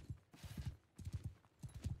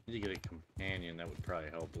 Need to get a companion. That would probably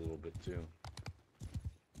help a little bit too.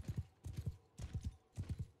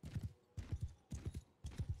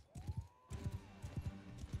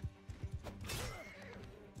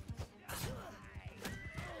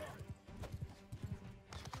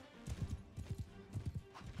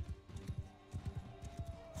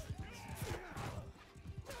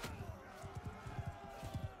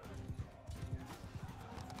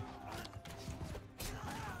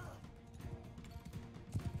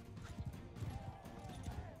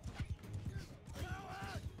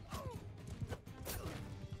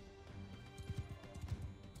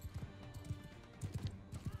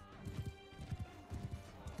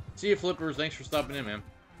 See you, Flippers. Thanks for stopping in, man.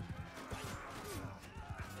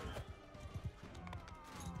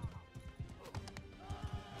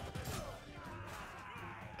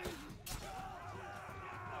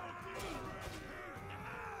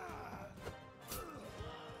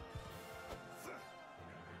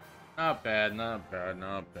 Not bad, not bad,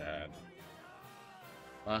 not bad.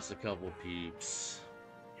 Lost a couple peeps.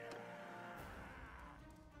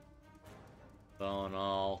 All in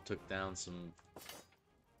all, took down some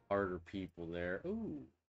harder people there. Ooh.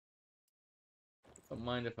 Don't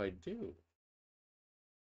mind if I do.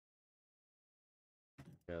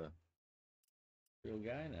 Got a real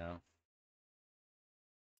guy now.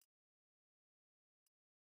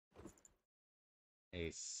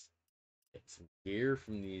 Nice. Get some gear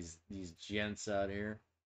from these gents out here.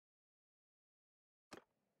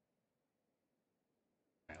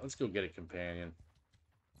 Alright, let's go get a companion.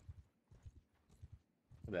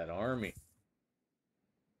 Look at that army.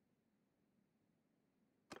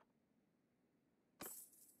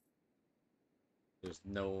 There's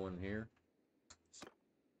no one here.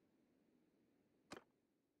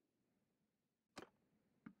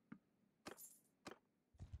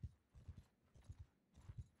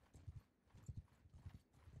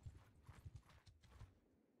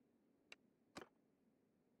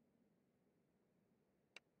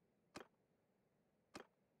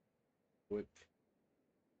 Quick.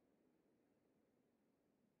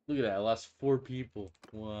 Look at that, I lost 4 people.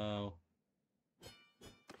 Wow.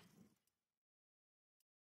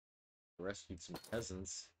 Rescued some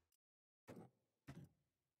peasants.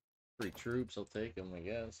 3 troops, I'll take them, I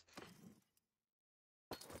guess.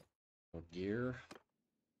 More gear.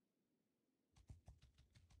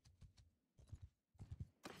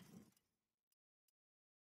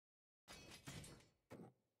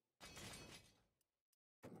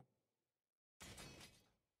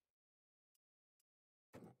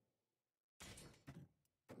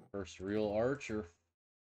 First real archer.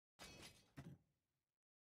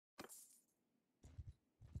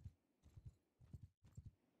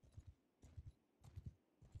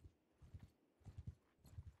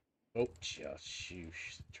 Oh, just shoot.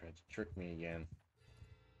 Tried to trick me again.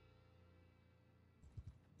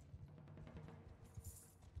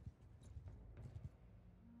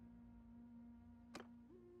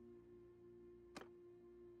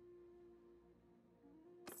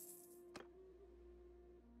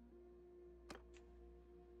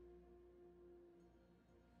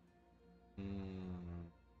 Hmm.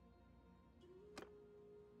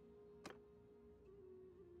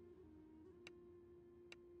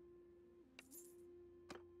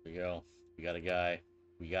 Here we go. We got a guy.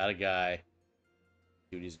 We got a guy.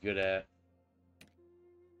 Dude, he's good at.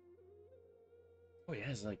 Oh, he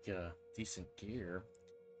has like decent gear.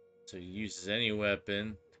 So he uses any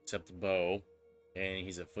weapon except the bow. And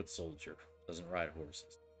he's a foot soldier. Doesn't ride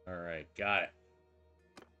horses. Alright, got it.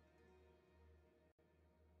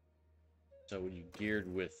 So when you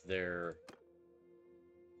geared with their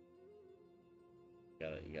you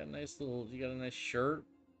got a nice shirt.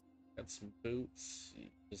 Got some boots.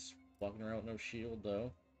 Just walking around with no shield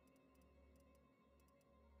though.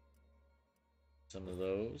 Some of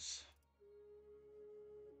those.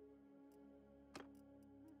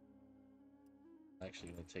 I'm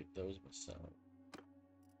actually gonna take those myself.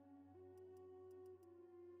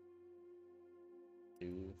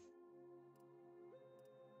 2.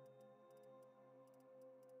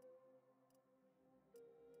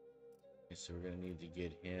 Okay, so we're gonna need to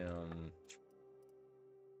get him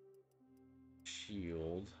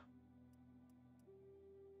shield.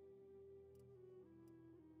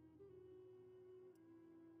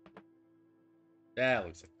 That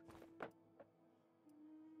looks like.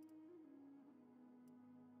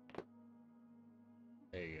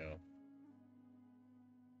 There you go.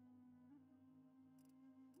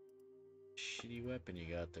 Shitty weapon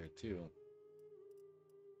you got there too.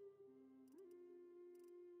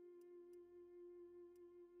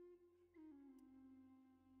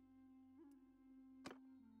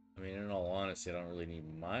 I mean, in all honesty, I don't really need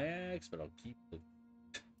my axe, but I'll keep the.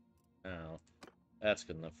 Now, that's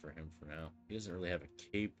good enough for him for now. He doesn't really have a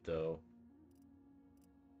cape though.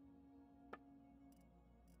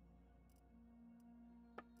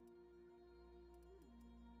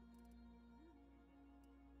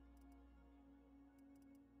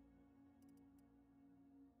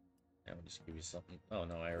 Yeah, I'll just give you something. Oh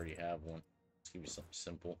no, I already have one. Let's give you something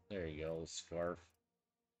simple. There you go, scarf.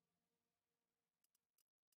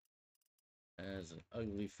 That's an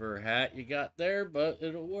ugly fur hat you got there, but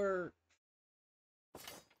it'll work.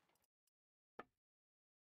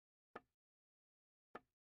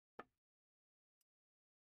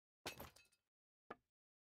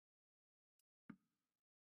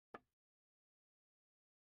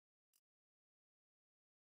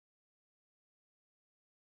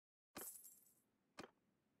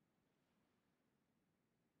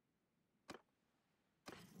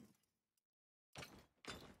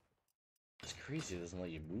 It's crazy it doesn't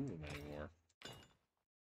let you move them anymore.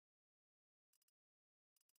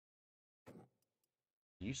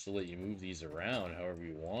 It used to let you move these around however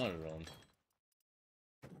you wanted them.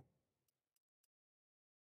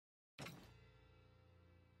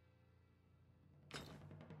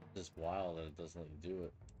 It's just wild that it doesn't let you do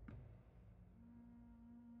it.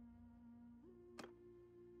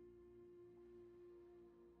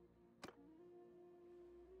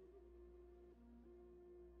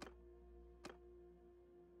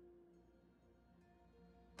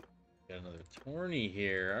 Got another tourney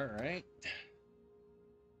here, alright.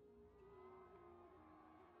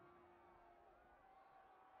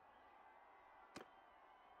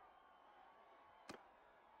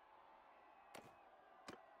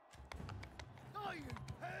 Die, you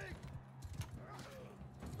pig!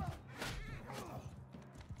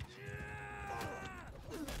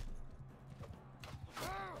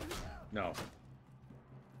 No.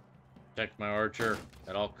 Protect my archer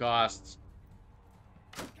at all costs.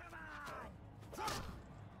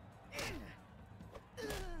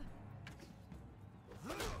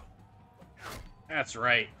 That's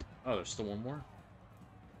right. Oh, there's still one more?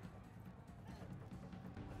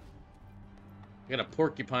 I got a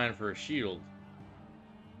porcupine for a shield.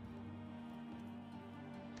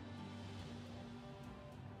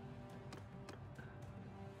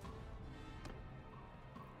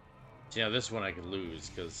 See, now this one I could lose,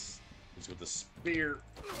 because he's with the spear.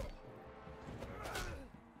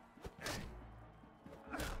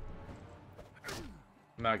 I'm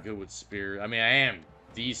not good with spear. I mean, I am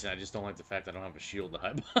decent. I just don't like the fact that I don't have a shield to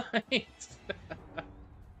hide behind.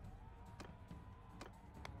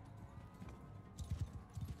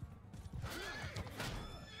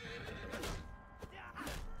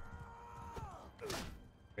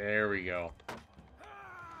 There we go.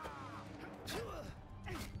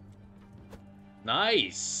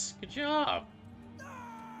 Nice! Good job!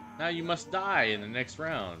 Now you must die in the next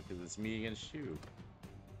round, because it's me against you.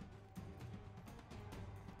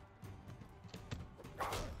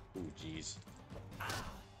 Ooh, jeez.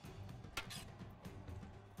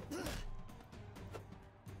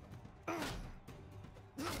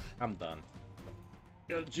 I'm done.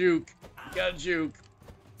 Gotta juke! Gotta juke!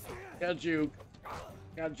 Gotta juke!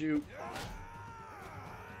 Gotta juke!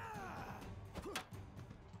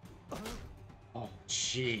 Oh,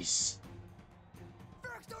 jeez.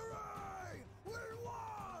 Victory! We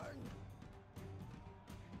won!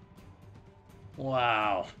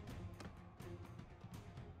 Wow.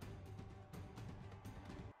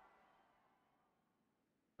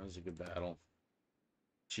 That was a good battle.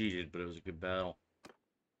 Cheated, but it was a good battle.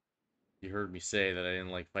 You heard me say that I didn't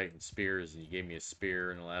like fighting spears, and you gave me a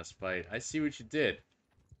spear in the last fight. I see what you did.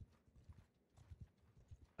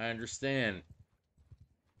 I understand.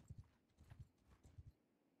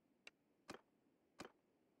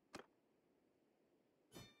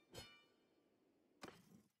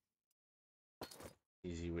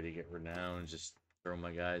 Easy way to get renowned. Just throw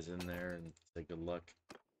my guys in there and say good luck.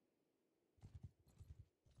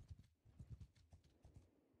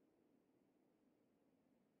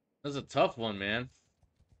 That's a tough one, man.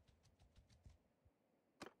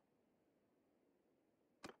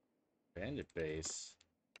 Bandit base.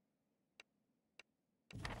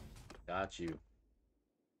 Got you.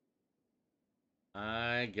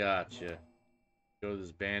 I got you. Go to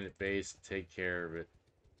this bandit base and take care of it.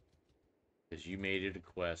 Because you made it a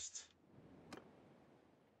quest.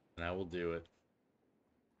 And I will do it.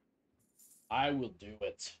 I will do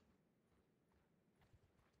it.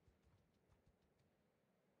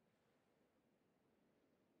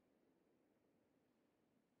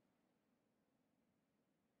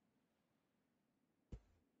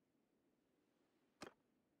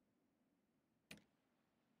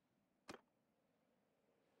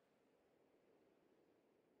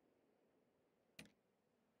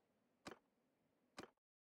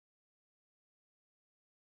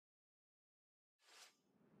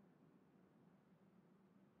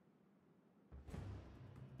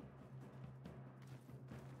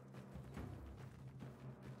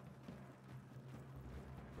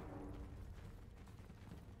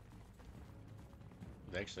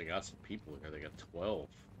 They actually got some people here. They got 12.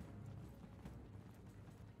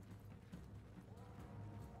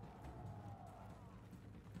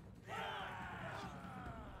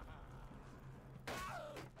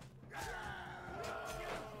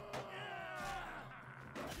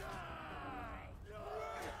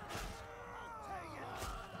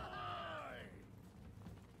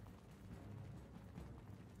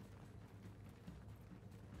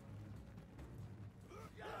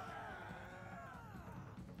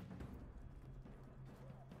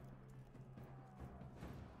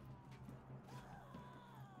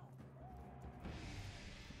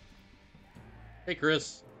 Hey,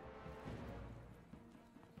 Chris.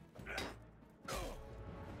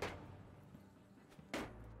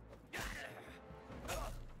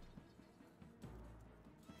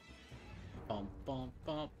 Bum, bum,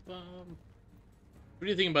 bum, bum. What do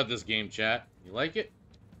you think about this game, chat? You like it?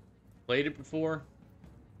 Played it before?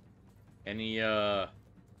 Any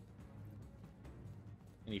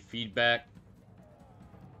feedback?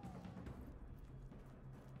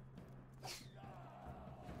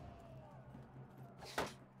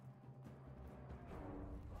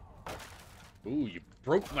 Ooh, you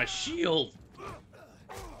broke my shield!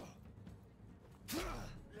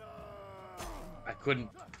 I couldn't.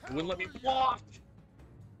 It wouldn't let me block!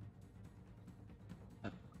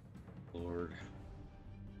 Lord.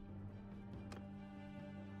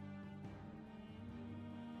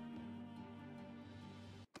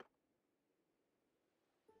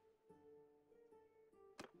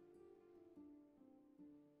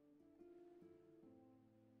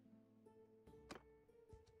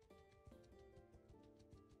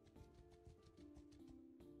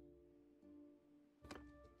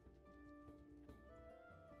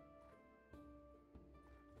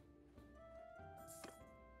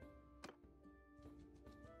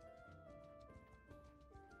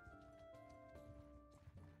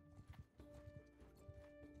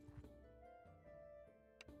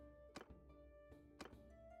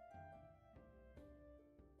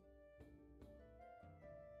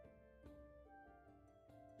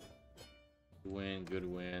 Good win, good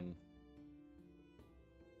win.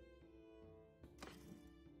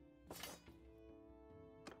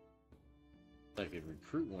 I could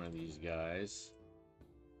recruit one of these guys.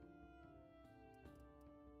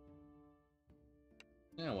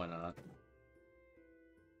 Yeah, why not?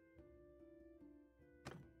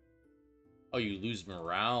 Oh, you lose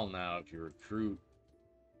morale now if you recruit.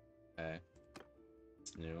 Okay.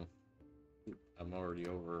 It's new. I'm already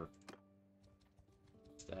over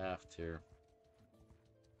staffed here.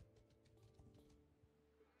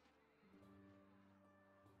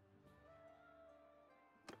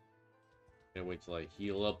 Gotta wait till I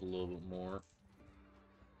heal up a little bit more.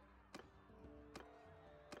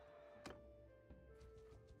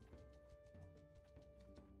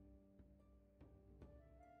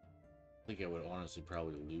 I think I would honestly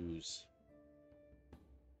probably lose.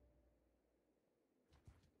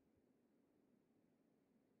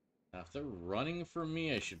 Now, if they're running for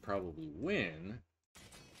me, I should probably win.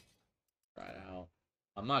 Right out.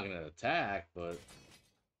 I'm not gonna attack, but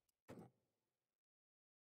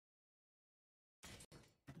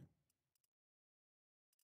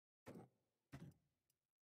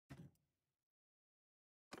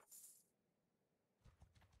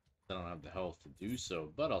I don't have the health to do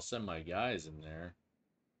so. But I'll send my guys in there.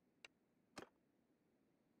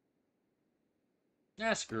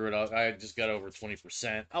 Nah, screw it. I just got over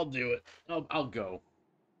 20%. I'll do it. I'll go.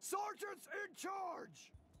 Sergeant's in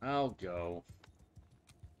charge! I'll go.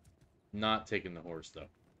 Not taking the horse, though.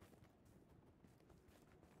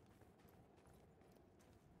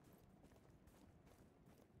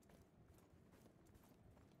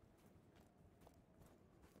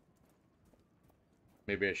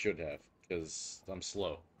 Maybe I should have, because I'm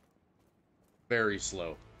slow. Very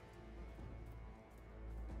slow.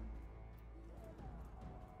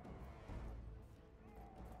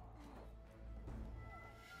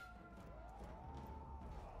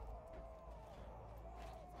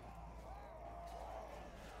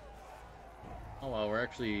 Oh well, we're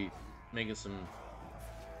actually making some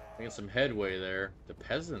headway there. The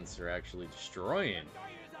peasants are actually destroying.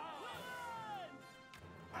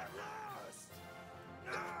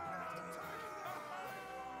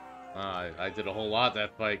 I did a whole lot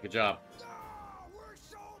that fight. Good job.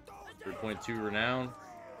 3.2 renown.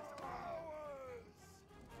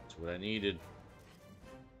 That's what I needed.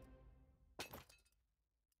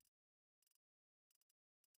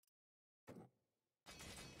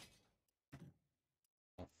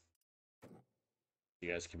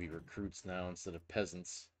 You guys can be recruits now instead of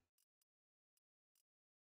peasants.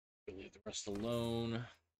 Leave the rest alone.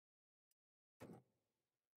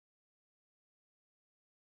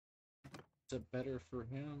 Is it better for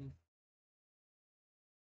him?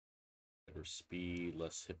 Better speed,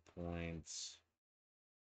 less hit points.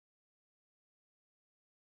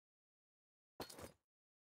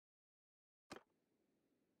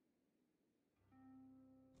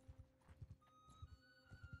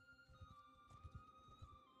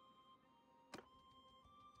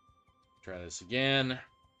 Try this again.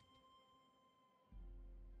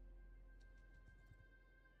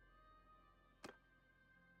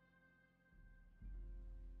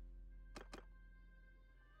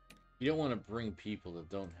 You don't want to bring people that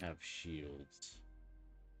don't have shields.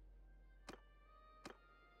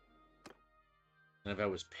 And if I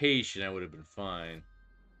was patient, I would have been fine.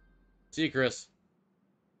 See you, Chris.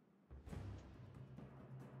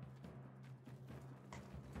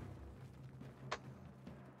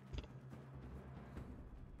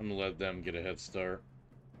 I'm gonna let them get a head start.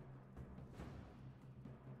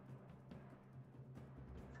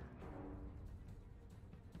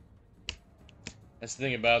 That's the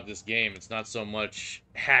thing about this game. It's not so much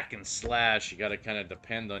hack and slash. You gotta kind of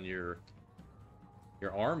depend on your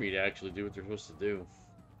army to actually do what they're supposed to do.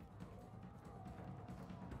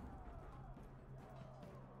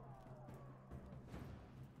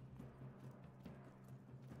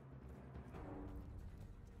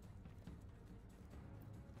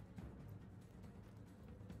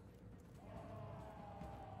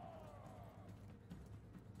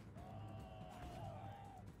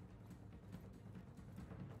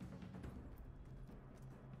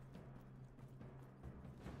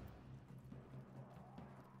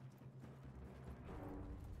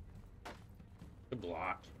 Good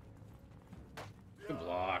block. Good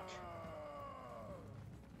block.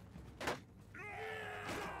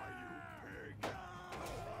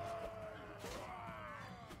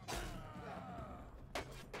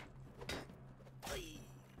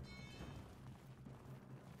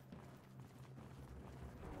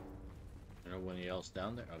 Anybody else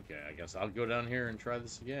down there? Okay, I guess I'll go down here and try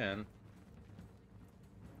this again.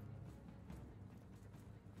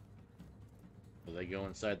 So they go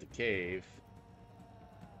inside the cave.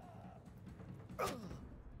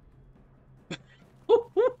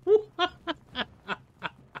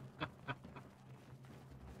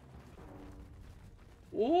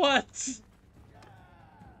 What?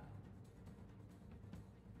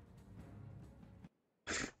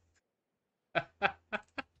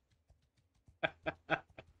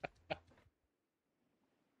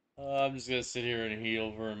 I'm just gonna sit here and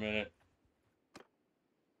heal for a minute.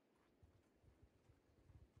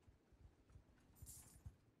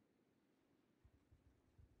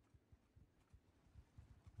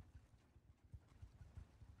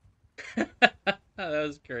 That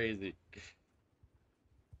was crazy.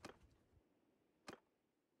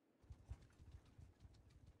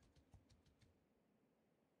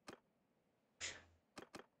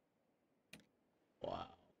 Wow.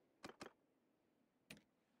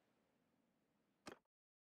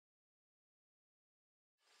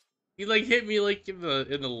 He like hit me like in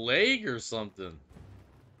the leg or something.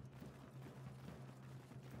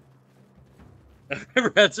 I've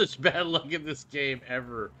never had such bad luck in this game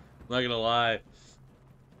ever. I'm not gonna lie.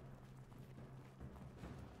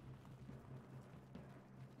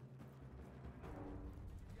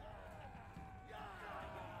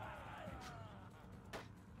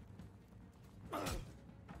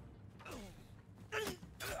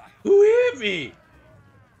 Who hit me?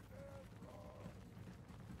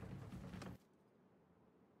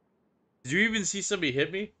 Did you even see somebody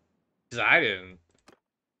hit me? Because I didn't.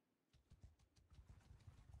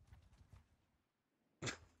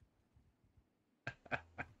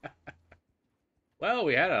 Well,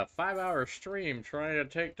 we had a 5-hour stream trying to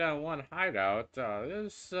take down one hideout.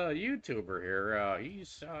 This YouTuber here,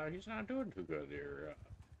 he's not doing too good here.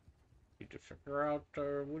 Need to figure out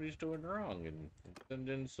what he's doing wrong and send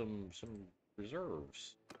in some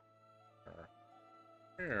reserves.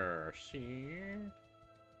 Here, see.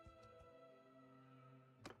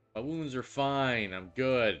 My wounds are fine. I'm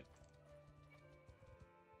good.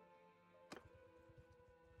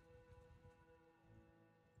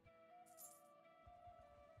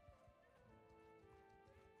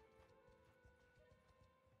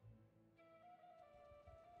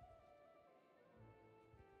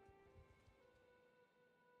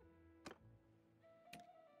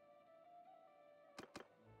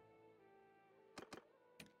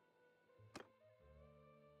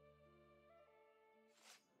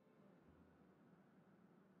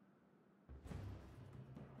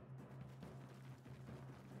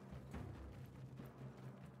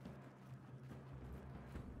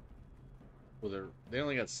 Well, they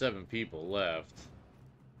only got 7 people left.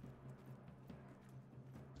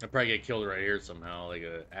 I'll probably get killed right here somehow. Like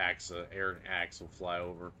a axe, air axe will fly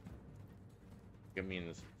over. Get me in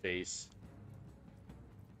the face.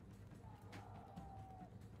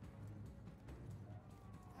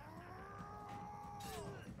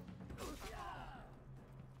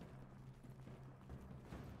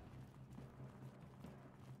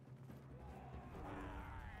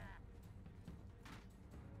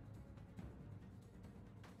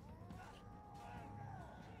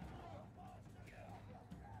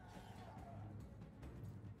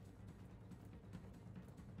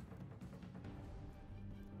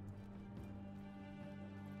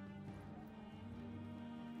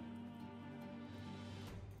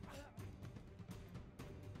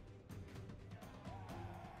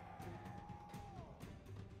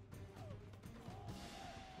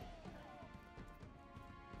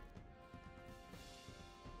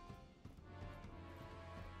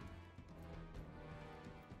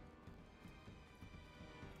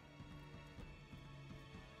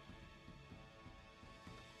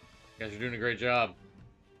 You guys are doing a great job.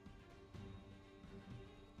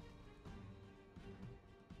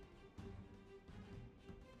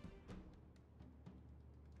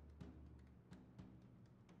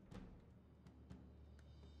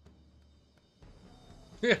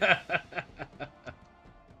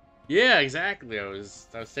 Yeah, exactly. I was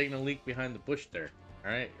taking a leak behind the bush there.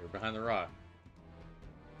 All right, or behind the rock.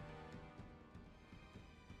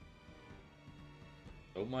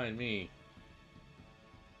 Don't mind me.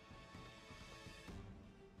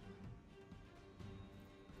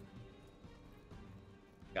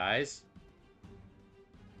 Guys?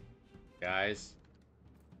 Guys?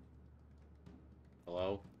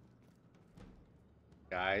 Hello?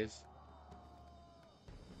 Guys?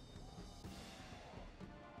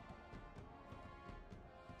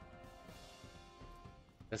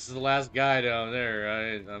 This is the last guy down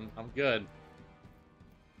there. I'm good.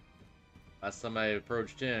 Last time I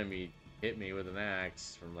approached him, he hit me with an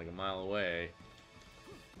axe from like a mile away.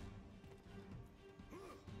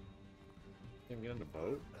 Can we get on the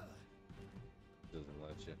boat? Doesn't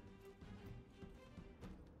let you.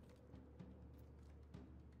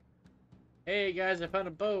 Hey guys, I found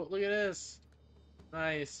a boat. Look at this.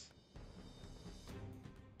 Nice.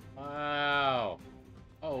 Wow.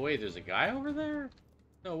 Oh wait, there's a guy over there?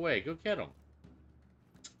 No way, go get him.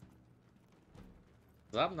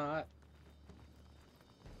 'Cause I'm not.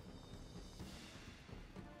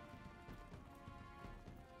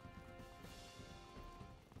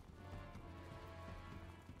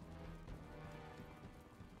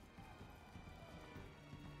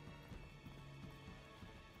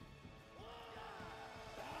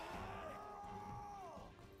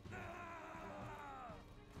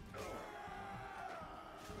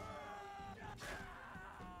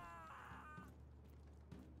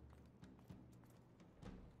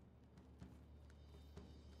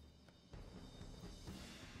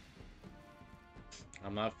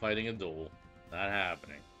 I'm not fighting a duel. Not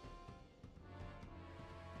happening.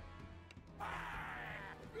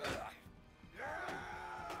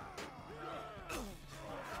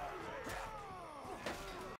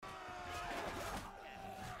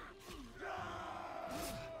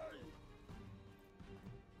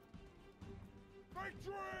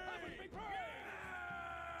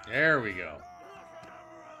 There we go.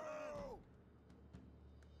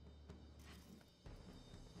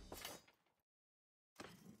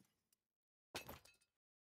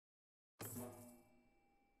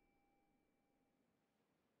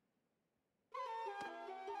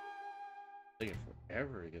 Taking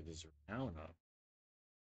forever to get this round up.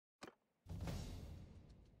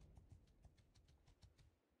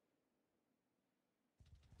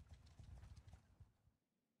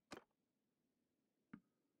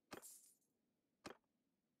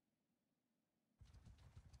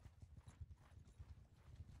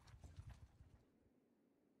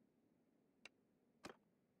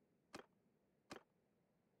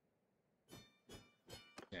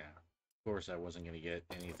 Yeah. Of course I wasn't going to get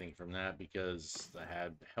anything from that because I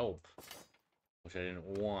had help, which I didn't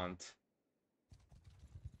want.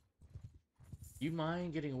 You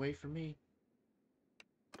mind getting away from me?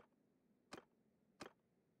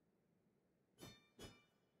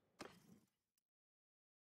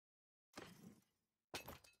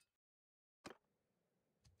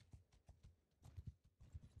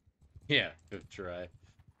 Yeah, good try.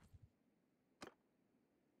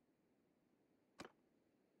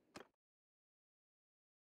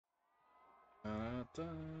 Da.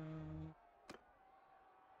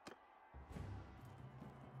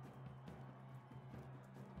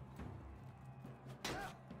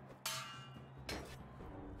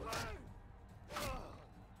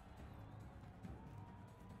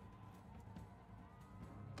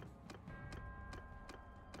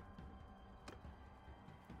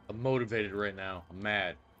 I'm motivated right now. I'm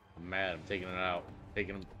mad. I'm mad. I'm taking it out.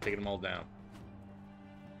 Taking them all down.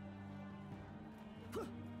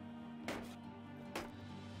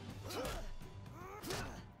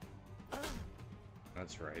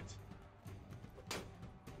 That's right.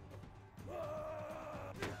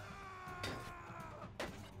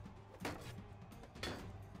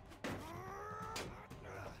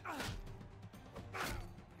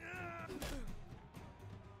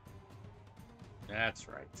 That's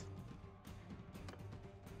right.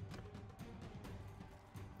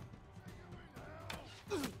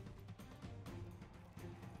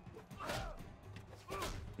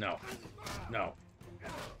 No. No.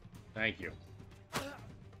 Thank you.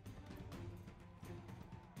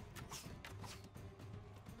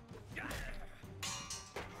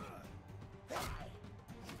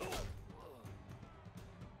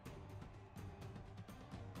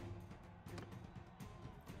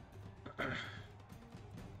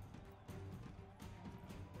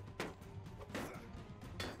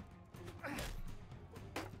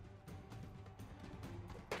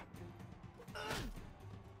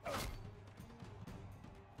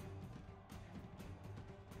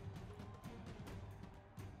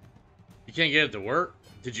 You can't get it to work?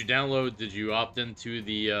 Did you download, did you opt into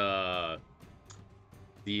the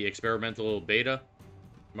experimental beta,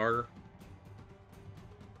 Martyr?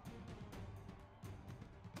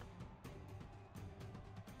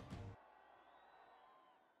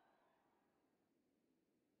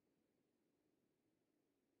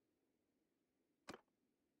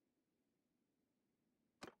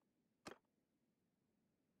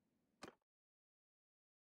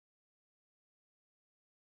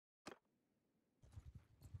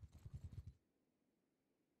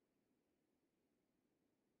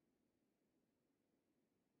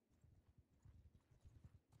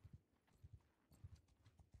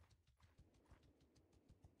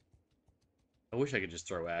 I wish I could just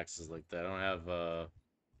throw axes like that. I don't have,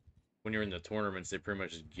 when you're in the tournaments, they pretty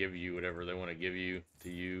much just give you whatever they want to give you to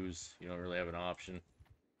use. You don't really have an option.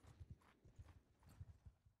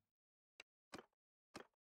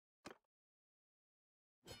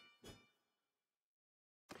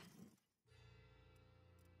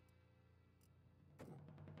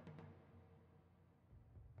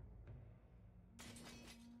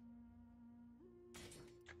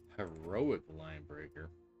 Heroic line breaker.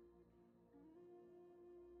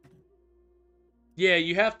 Yeah,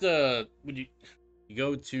 you have to, when you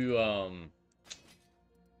go to,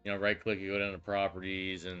 right click, you go down to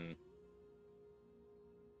properties, and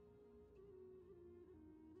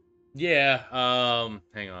yeah,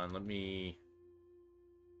 hang on,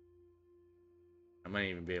 I might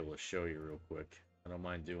even be able to show you real quick. I don't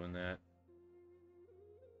mind doing that.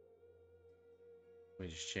 Let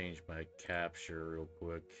me just change my capture real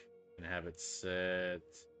quick and have it set.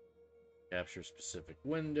 Capture specific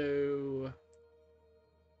window.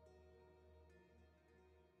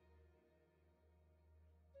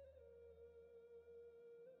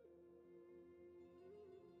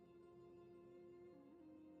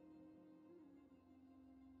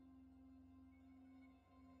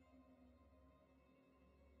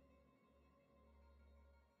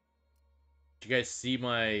 Do you guys see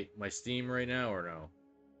my Steam right now or no?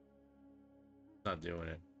 It's not doing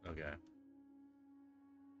it. Okay.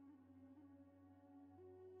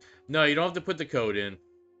 No, you don't have to put the code in.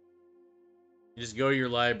 You just go to your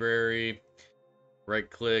library, right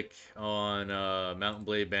click on Mountain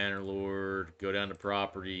Blade Bannerlord, go down to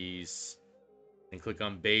properties, and click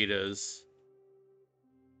on betas,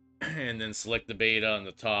 and then select the beta on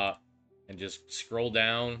the top, and just scroll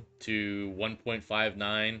down to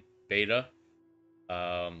 1.59 beta,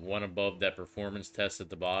 one above that performance test at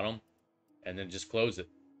the bottom, and then just close it.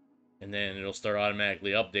 And then it'll start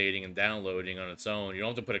automatically updating and downloading on its own. You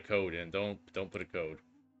don't have to put a code in. Don't put a code.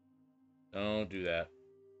 Don't do that.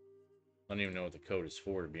 I don't even know what the code is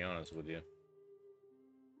for, to be honest with you.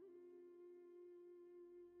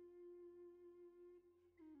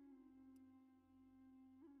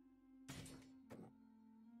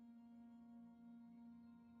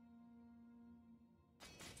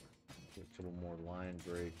 A couple more line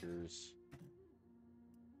breakers.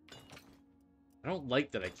 I don't like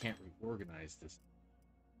that I can't reorganize this.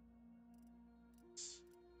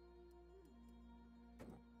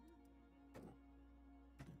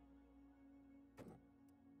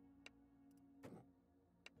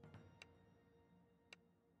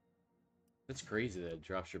 That's crazy that it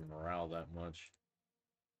drops your morale that much.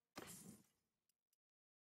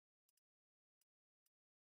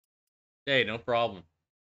 Hey, no problem.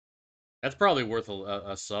 That's probably worth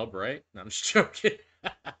a sub, right? No, I'm just joking.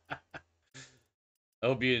 I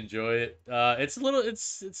hope you enjoy it.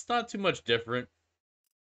 It's not too much different.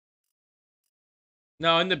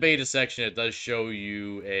 Now, in the beta section, it does show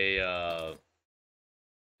you it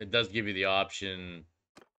does give you the option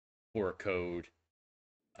for a code.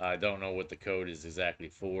 I don't know what the code is exactly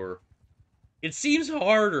for. It seems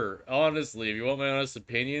harder, honestly, if you want my honest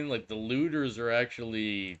opinion. Like, the looters are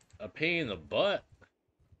actually a pain in the butt.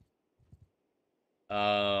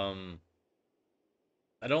 Um,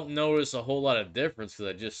 I don't notice a whole lot of difference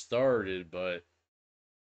because I just started, but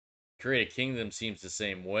Create a Kingdom seems the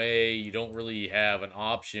same way. You don't really have an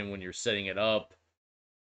option when you're setting it up.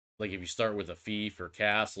 Like, if you start with a fief or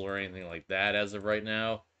castle or anything like that as of right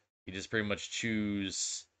now, you just pretty much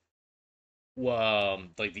choose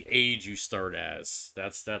like the age you start as.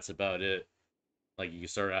 That's about it. Like, you can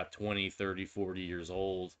start at 20, 30, 40 years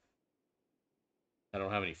old. I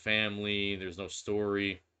don't have any family. There's no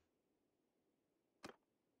story.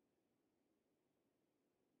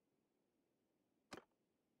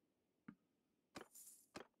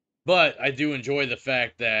 But I do enjoy the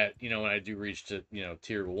fact that, when I do reach to,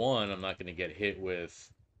 tier 1, I'm not going to get hit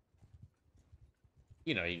with,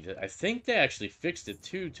 I think they actually fixed it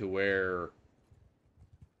too to where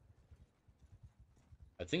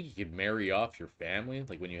I think you could marry off your family,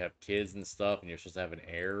 like when you have kids and stuff, and you're supposed to have an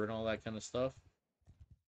heir and all that kind of stuff.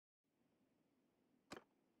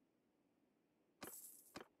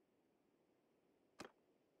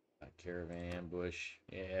 Caravan ambush.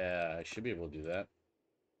 Yeah, I should be able to do that.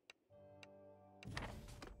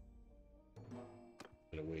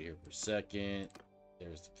 Gotta wait here for a second.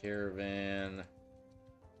 There's the caravan.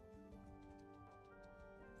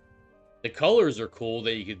 The colors are cool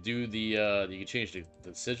that you could do the you could change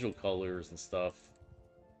the sigil colors and stuff.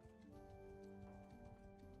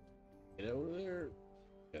 Get over there.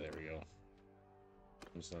 Yeah, there we go.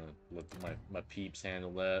 I'm just gonna let my peeps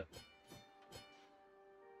handle that.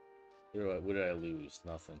 What did I lose?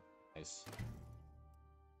 Nothing. Nice.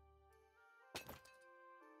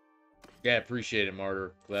 Yeah, appreciate it,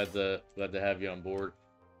 Martyr. Glad to have you on board.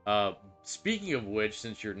 Speaking of which,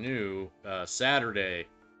 since you're new, Saturday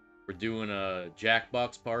we're doing a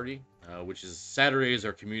Jackbox party, which is Saturdays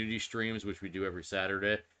are community streams, which we do every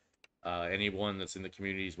Saturday. Anyone that's in the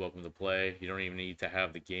community is welcome to play. You don't even need to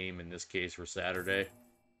have the game in this case for Saturday.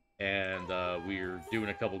 And we're doing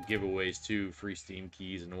a couple giveaways too, free Steam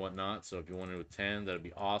keys and whatnot. So if you want to attend, that'd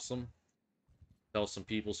be awesome. Tell some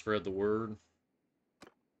people, spread the word.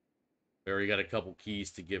 We already got a couple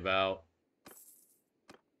keys to give out.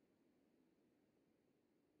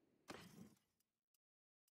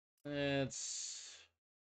 It's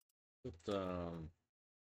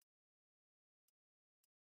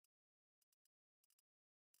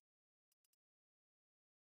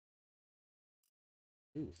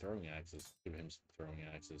ooh, throwing axes. Give him some throwing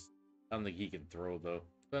axes. I don't think he can throw though,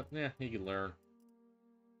 but yeah, he can learn.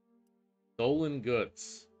 Stolen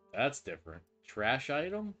goods. That's different. Trash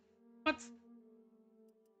item? What?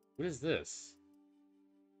 What is this?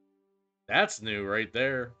 That's new right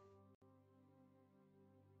there.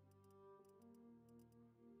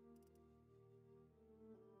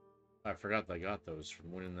 I forgot that I got those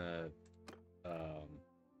from winning the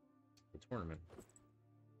tournament.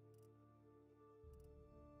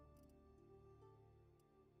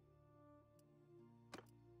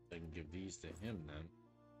 I can give these to him then.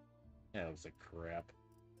 Yeah, it was like crap.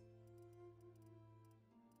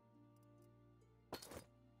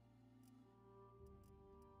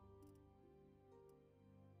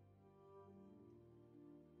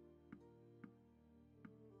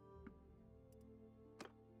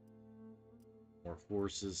 More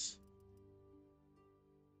forces.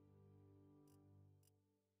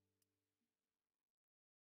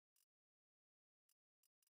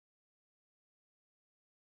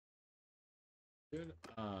 Should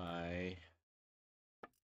I...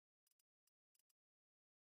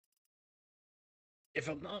 If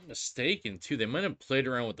I'm not mistaken, too, they might have played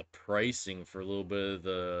around with the pricing for a little bit of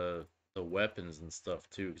the weapons and stuff,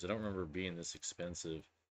 too, because I don't remember it being this expensive.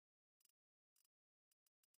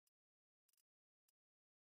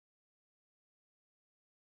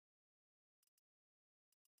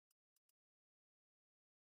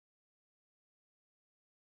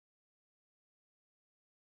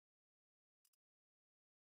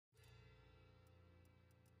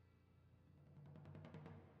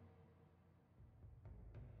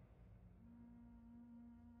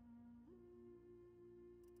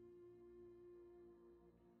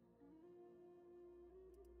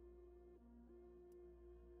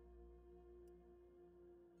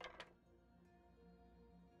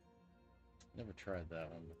 Never tried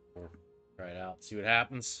that one before. Try it out, see what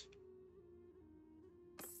happens.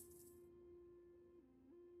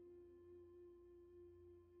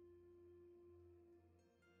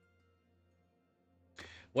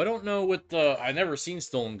 Well, I don't know what the... I never seen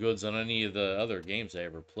stolen goods on any of the other games I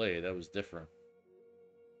ever played. That was different.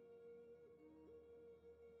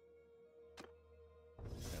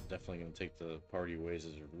 I'm definitely going to take the party ways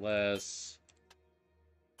as less.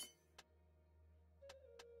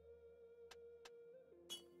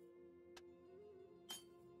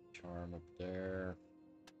 Charm up there.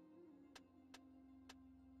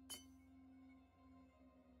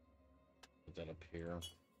 Put that up here.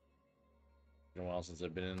 Been a while since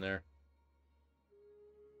I've been in there.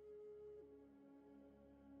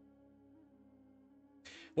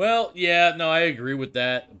 Well, yeah, no, I agree with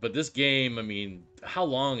that. But this game, I mean, how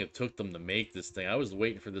long it took them to make this thing. I was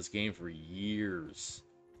waiting for this game for years.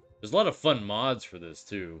 There's a lot of fun mods for this,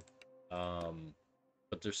 too.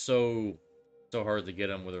 But they're so hard to get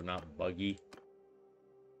them where they're not buggy.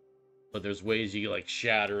 But there's ways you can, like,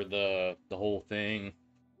 shatter the whole thing.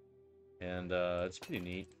 And it's pretty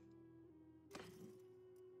neat.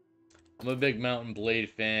 I'm a big Mountain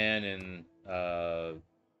Blade fan, and the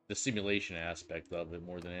simulation aspect of it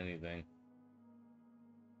more than anything.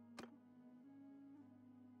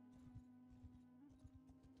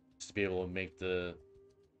 to be able to make the...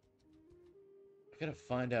 I gotta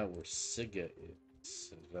find out where Siga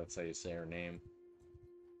is. If that's how you say her name.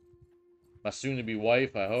 My soon-to-be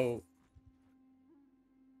wife, I hope.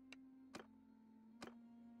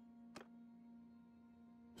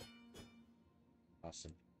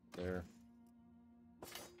 Awesome. There.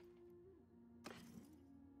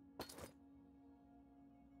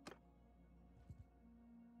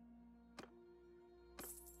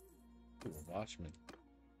 Ooh, a watchman.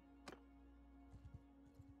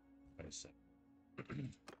 Wait a sec.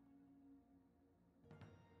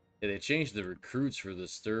 Yeah, they changed the recruits for the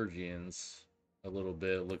Sturgians a little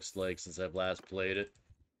bit, it looks like, since I've last played it.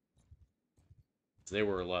 They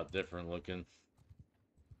were a lot different looking.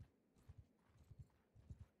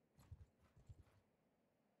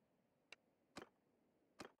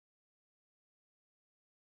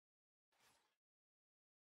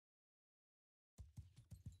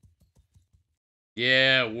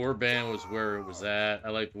 Yeah, Warband was where it was at. I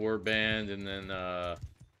liked Warband, and then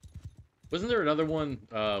wasn't there another one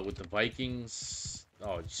with the Vikings?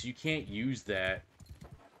 Oh, so you can't use that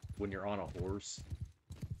when you're on a horse.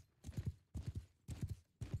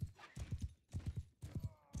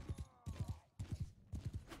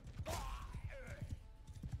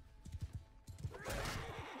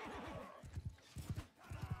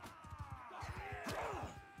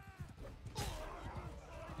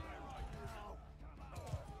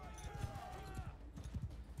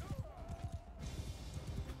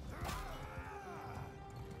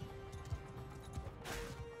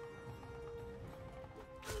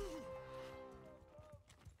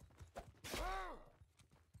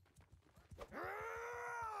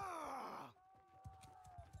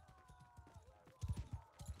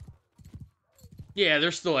 Yeah,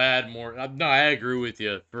 they're still add more. No, I agree with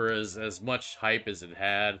you. For as much hype as it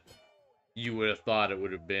had, you would have thought it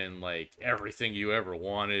would have been like everything you ever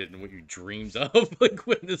wanted and what you dreamed of, like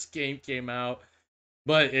when this game came out.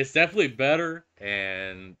 But it's definitely better,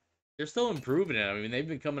 and they're still improving it. I mean, they've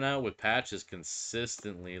been coming out with patches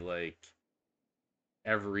consistently, like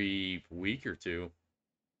every week or two,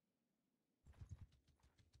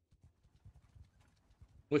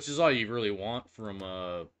 which is all you really want from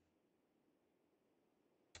a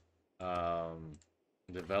um,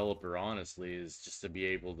 developer. Honestly, is just to be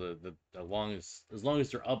able to as long as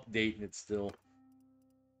they're updating it still.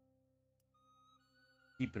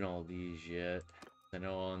 Keeping all these yet. I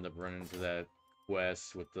know I'll end up running into that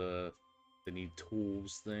quest with the need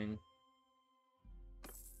tools thing.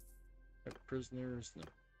 Prisoners? No.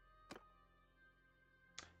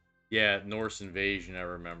 Yeah, Norse invasion, I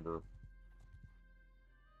remember.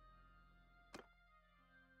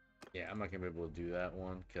 Yeah, I'm not gonna be able to do that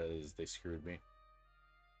one because they screwed me.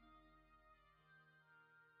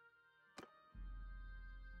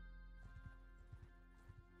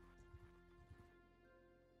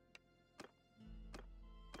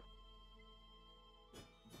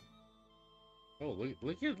 Oh,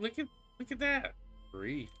 look at that.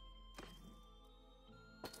 Free.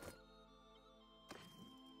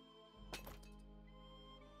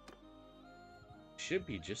 Should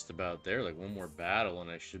be just about there, like one more battle and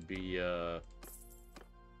I should be oh,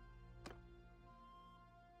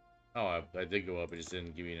 I did go up, it just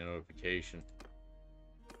didn't give me a notification.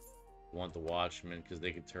 Want the watchmen because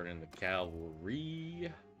they could turn in the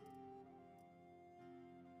cavalry.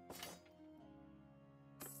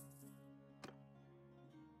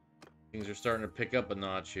 Things are starting to pick up a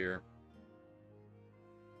notch here.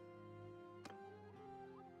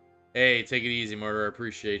 Hey, take it easy, Murder. I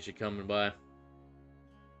appreciate you coming by.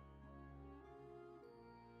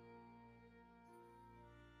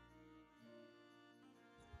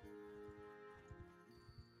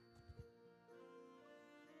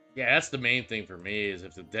 Yeah, that's the main thing for me, is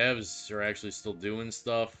if the devs are actually still doing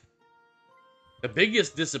stuff. The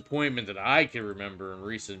biggest disappointment that I can remember in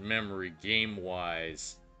recent memory,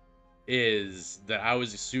 game-wise, is that I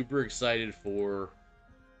was super excited for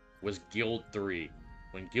was Guild 3.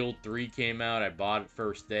 When Guild 3 came out, I bought it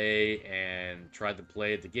first day and tried to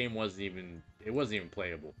play it. The game wasn't even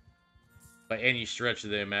playable by any stretch of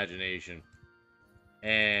the imagination.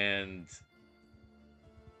 And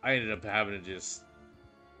I ended up having to just,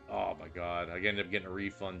 oh my god, I ended up getting a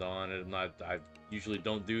refund on it. I usually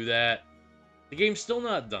don't do that. The game's still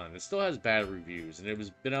not done. It still has bad reviews, and it was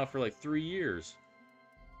been out for like 3 years.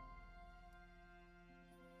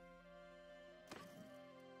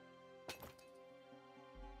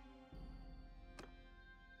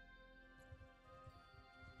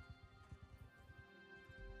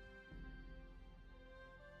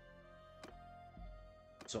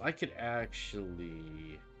 So I could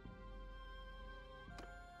actually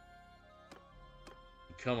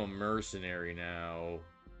become a mercenary now.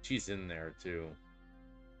 She's in there too.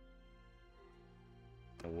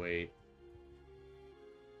 Oh, wait.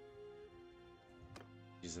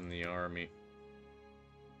 She's in the army.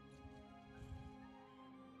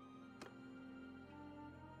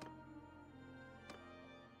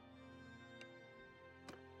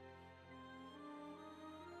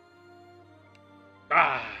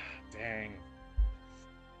 Ah, dang.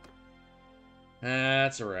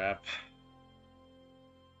 That's a wrap.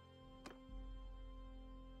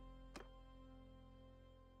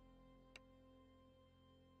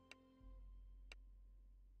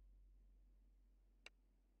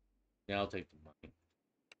 Yeah, I'll take the money.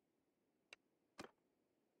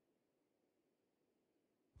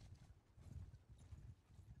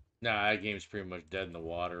 Nah, that game's pretty much dead in the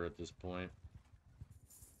water at this point.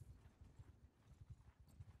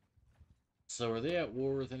 So are they at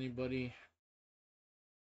war with anybody?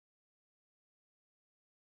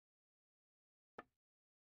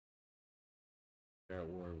 They're at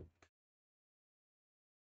war.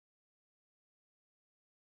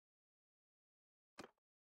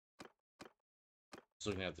 Just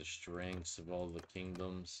looking at the strengths of all the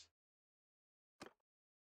kingdoms.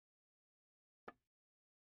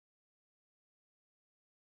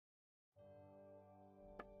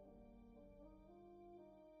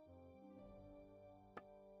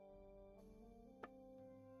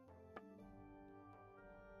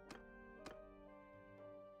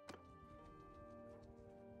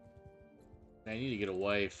 I need to get a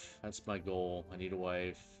wife. That's my goal. I need a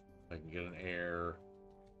wife. I can get an heir.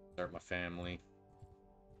 Start my family.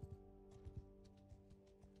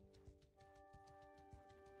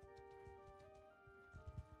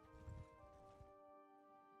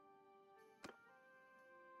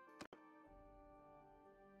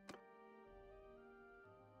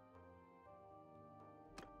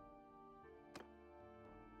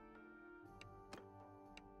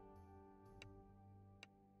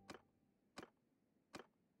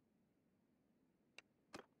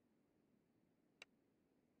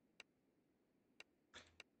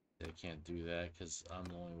 I can't do that because I'm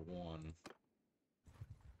the only one.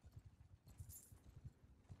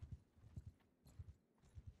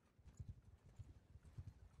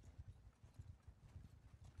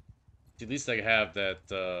 At least I have that,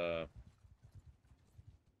 that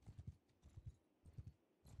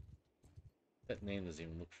name doesn't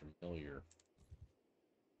even look familiar.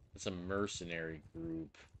 It's a mercenary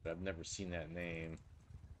group, but I've never seen that name.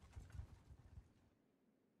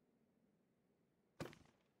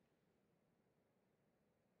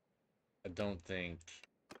 I don't think...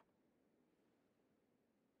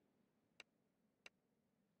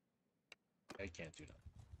 I can't do that.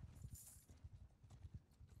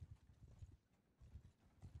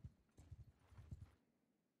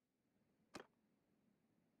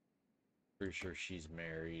 Pretty sure she's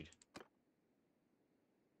married.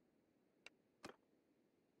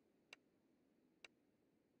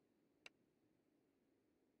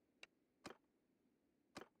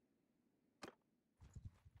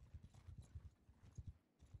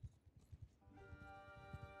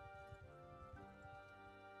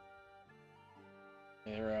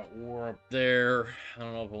 They're at war up there. I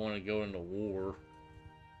don't know if I want to go into war.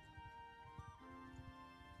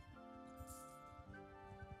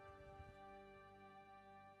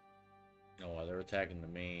 Oh, they're attacking the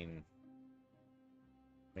main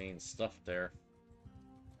stuff there.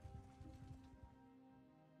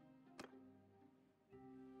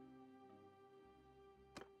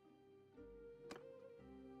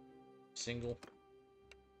 Single?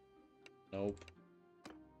 Nope.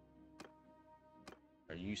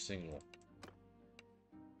 Are you single?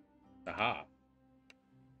 Aha.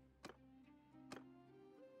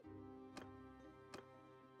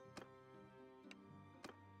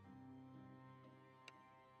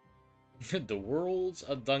 The world's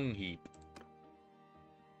a dung heap.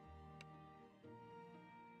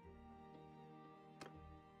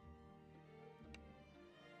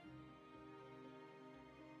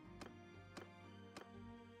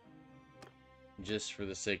 Just for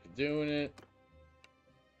the sake of doing it.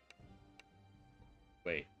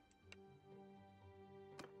 Wait.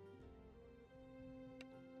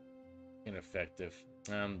 Ineffective.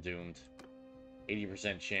 I'm doomed.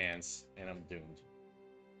 80% chance, and I'm doomed.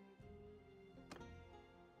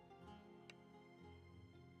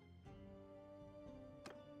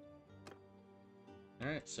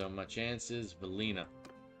 Alright, so my chance is Valina.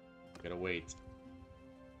 Gotta wait.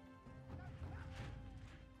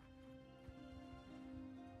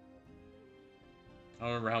 I don't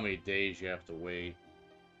remember how many days you have to wait.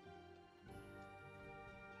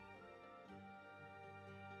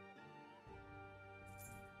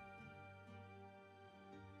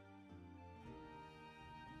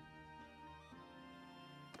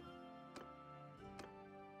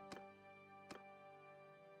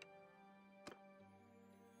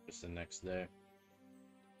 It's the next day.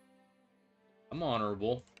 I'm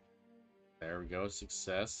honorable. There we go.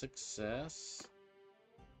 Success, success.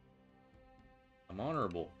 I'm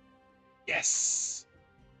honorable. Yes!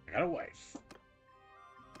 I got a wife.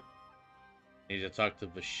 Need to talk to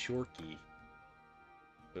Vashorki.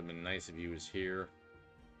 Would have been nice if he was here.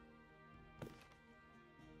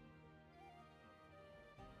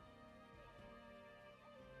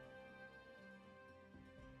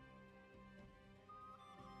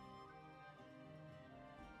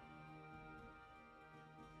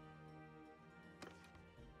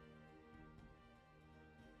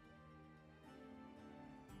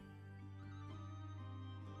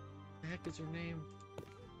 What the heck is her name?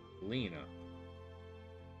 Lena.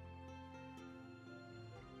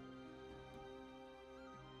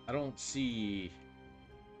 I don't see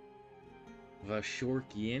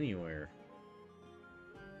Vashorki anywhere.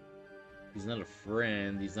 He's not a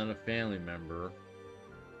friend. He's not a family member.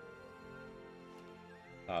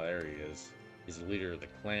 Oh, there he is. He's the leader of the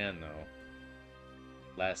clan, though.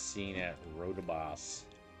 Last seen at Rodabas.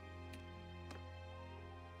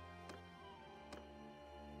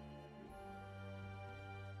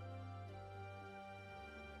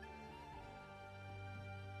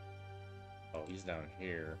 Oh, he's down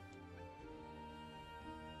here.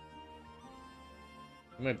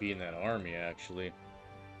 He might be in that army, actually.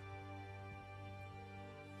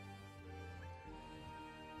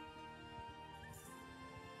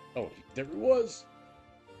 Oh, there he was!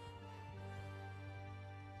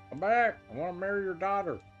 Come back! I want to marry your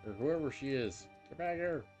daughter, or whoever she is. Get back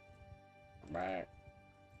here! Come back!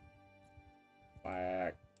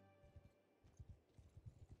 Back!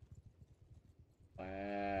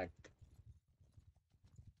 Back!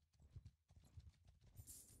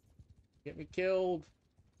 Get me killed!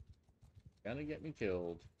 Gonna get me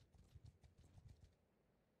killed.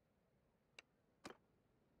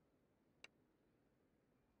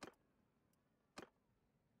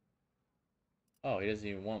 Oh, he doesn't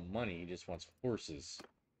even want money, he just wants horses.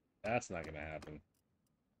 That's not gonna happen.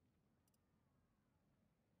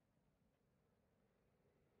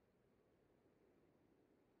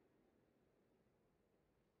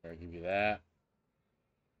 I'll give you that.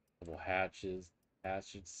 Little hatchets.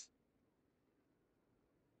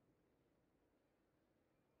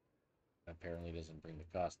 Apparently doesn't bring the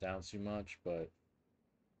cost down too much, but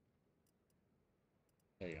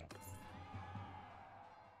there you go.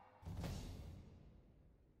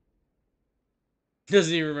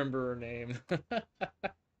 Doesn't even remember her name.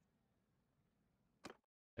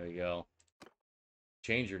 There you go.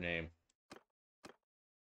 Change your name.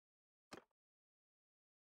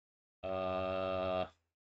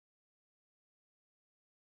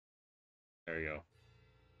 There you go.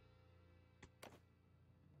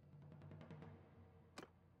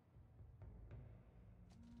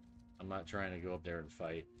 I'm not trying to go up there and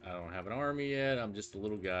fight. I don't have an army yet. I'm just a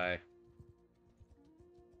little guy.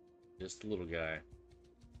 Just a little guy.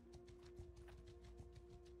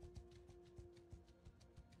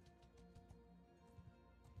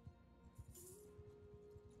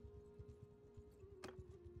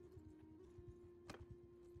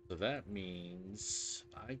 So that means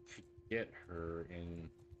I could get her in.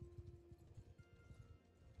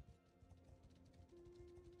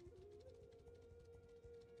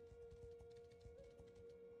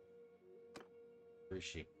 Where is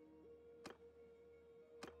she?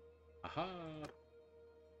 Aha!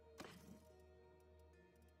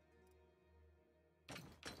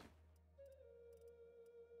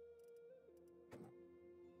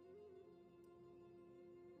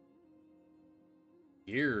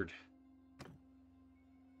 Geared.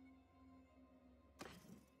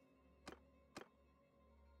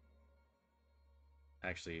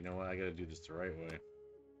 Actually, you know what? I gotta do this the right way.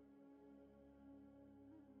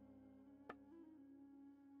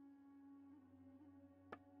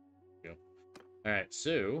 Go. Alright,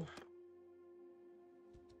 so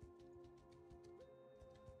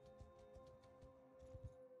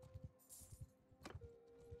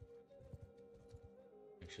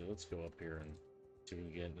actually let's go up here and see if we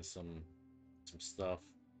can get into some stuff.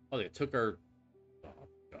 Oh, they took our oh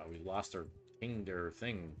god, we lost our king their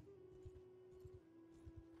thing.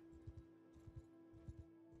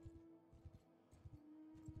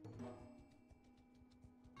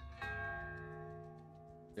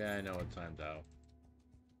 Yeah, I know it timed out.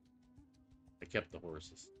 I kept the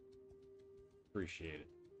horses. Appreciate it.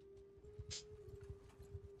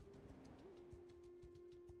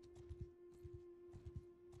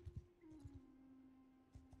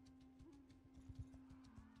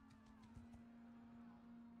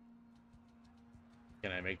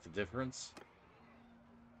 Can I make the difference?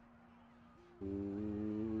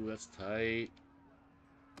 Ooh, that's tight.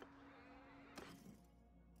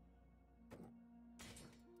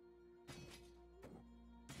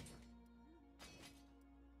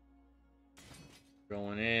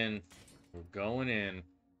 Going in. We're going in.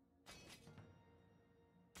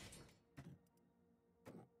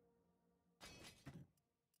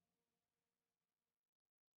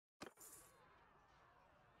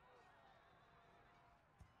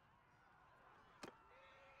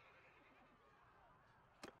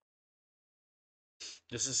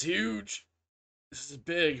 This is huge. This is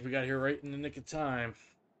big. We got here right in the nick of time.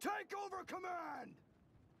 Take over command!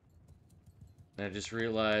 And I just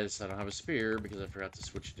realized I don't have a spear because I forgot to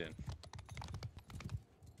switch it in.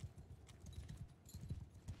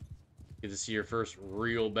 Get to see your first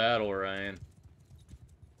real battle, Ryan.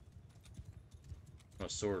 Oh,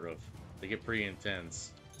 sort of. They get pretty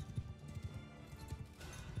intense.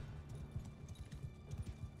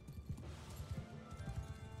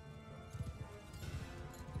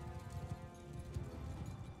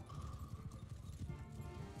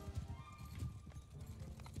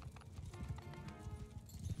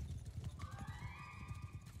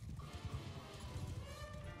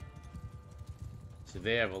 So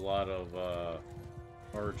they have a lot of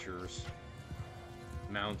archers.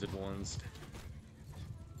 Mounted ones.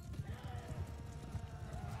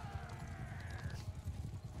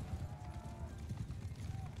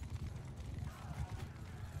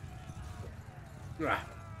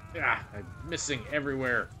 I'm missing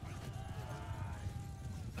everywhere.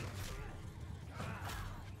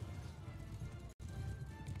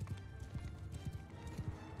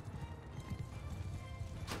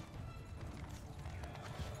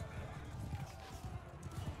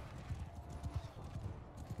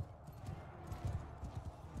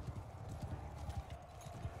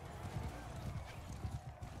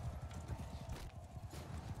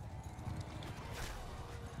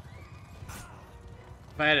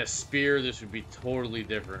 If I had a spear, this would be totally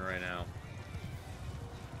different right now.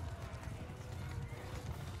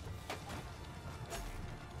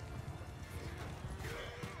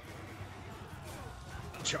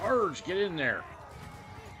 Charge! Get in there!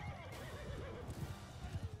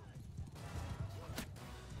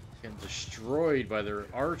 Getting destroyed by their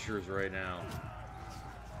archers right now.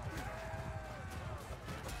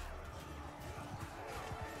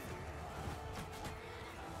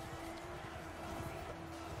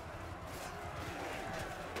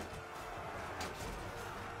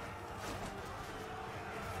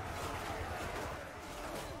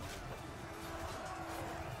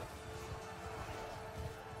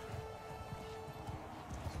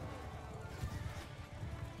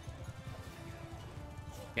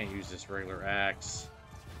 Can't use this regular axe.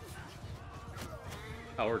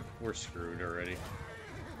 Oh, we're screwed already.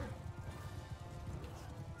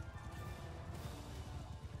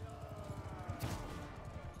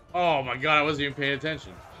 Oh my god, I wasn't even paying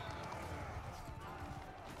attention.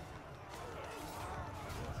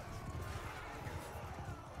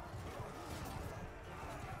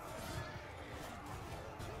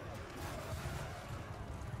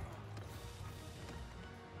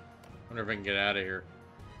 Wonder if I can get out of here.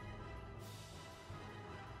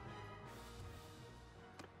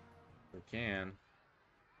 We can.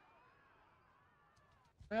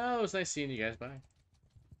 Well, it was nice seeing you guys. Bye.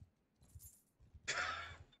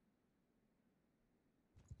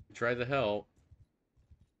 Tried to help.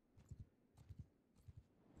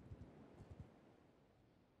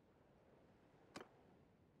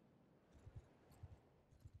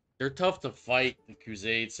 They're tough to fight, the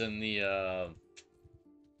Crusades and the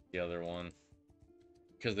other one,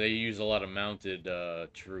 because they use a lot of mounted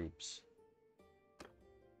troops.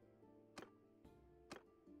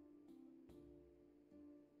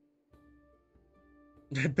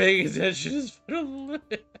 Paying attention is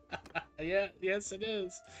yeah, yes it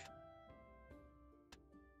is.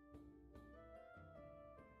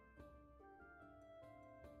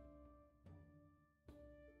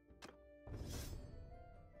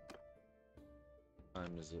 What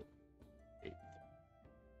time is it? 8.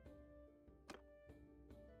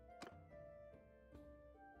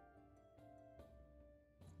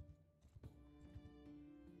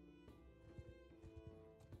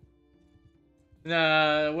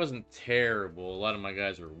 Nah, it wasn't terrible. A lot of my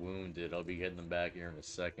guys were wounded. I'll be getting them back here in a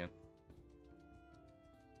second.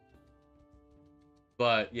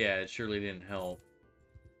 But yeah, it surely didn't help.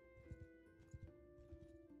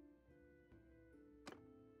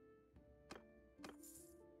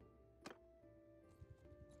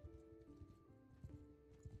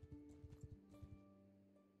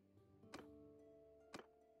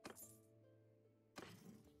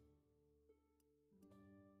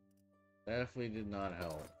 Definitely did not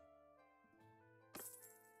help.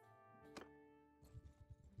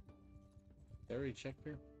 I already checked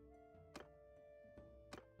here.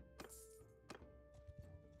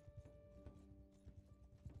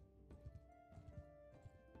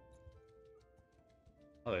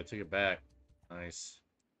 Oh, they took it back. Nice.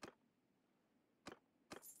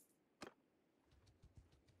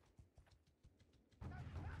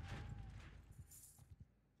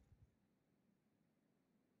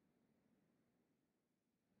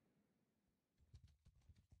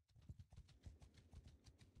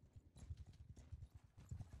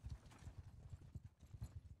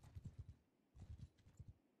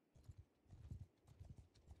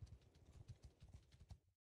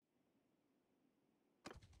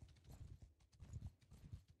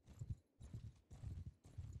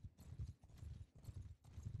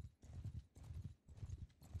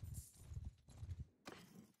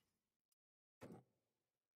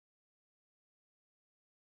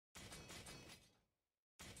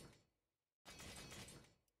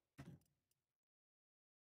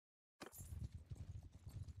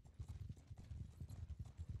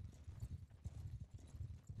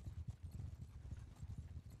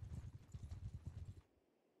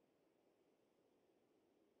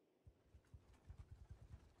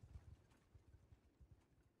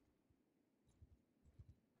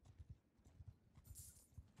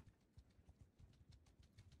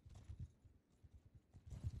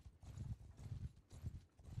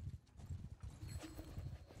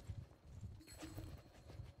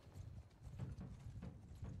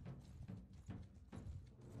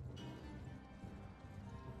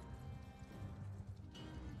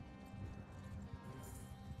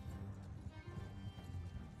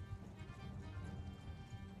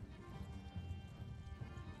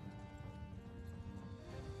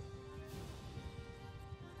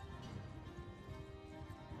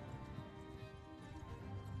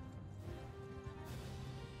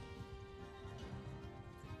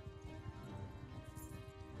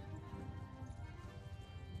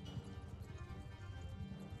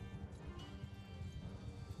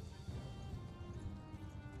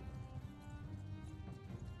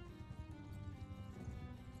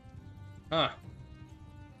 Huh.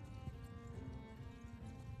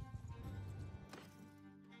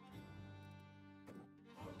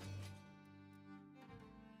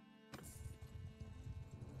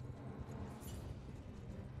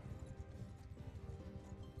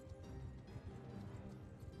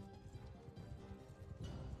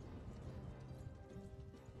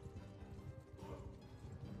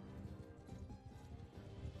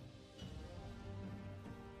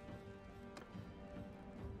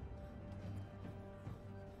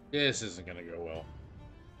 This isn't gonna go well.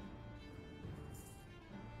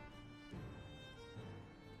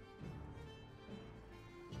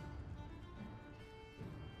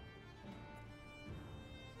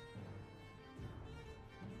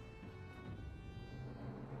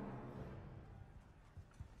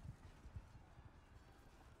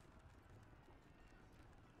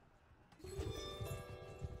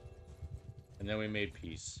 And then we made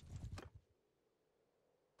peace.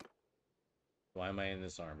 Why am I in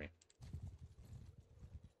this army?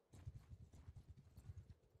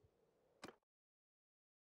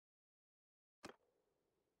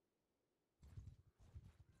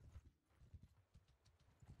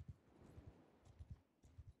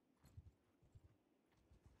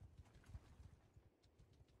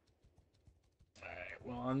 Alright,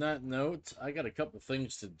 well, on that note, I got a couple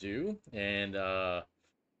things to do, and,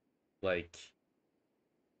 like,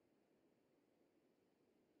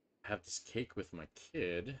 have this cake with my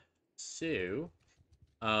kid, so,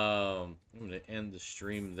 I'm gonna end the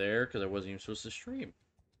stream there, because I wasn't even supposed to stream.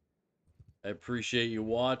 I appreciate you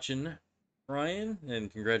watching, Ryan, and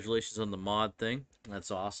congratulations on the mod thing.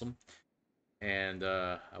 That's awesome. And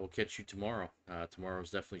I will catch you tomorrow.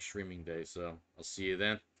 Tomorrow's definitely streaming day, so I'll see you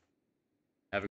then.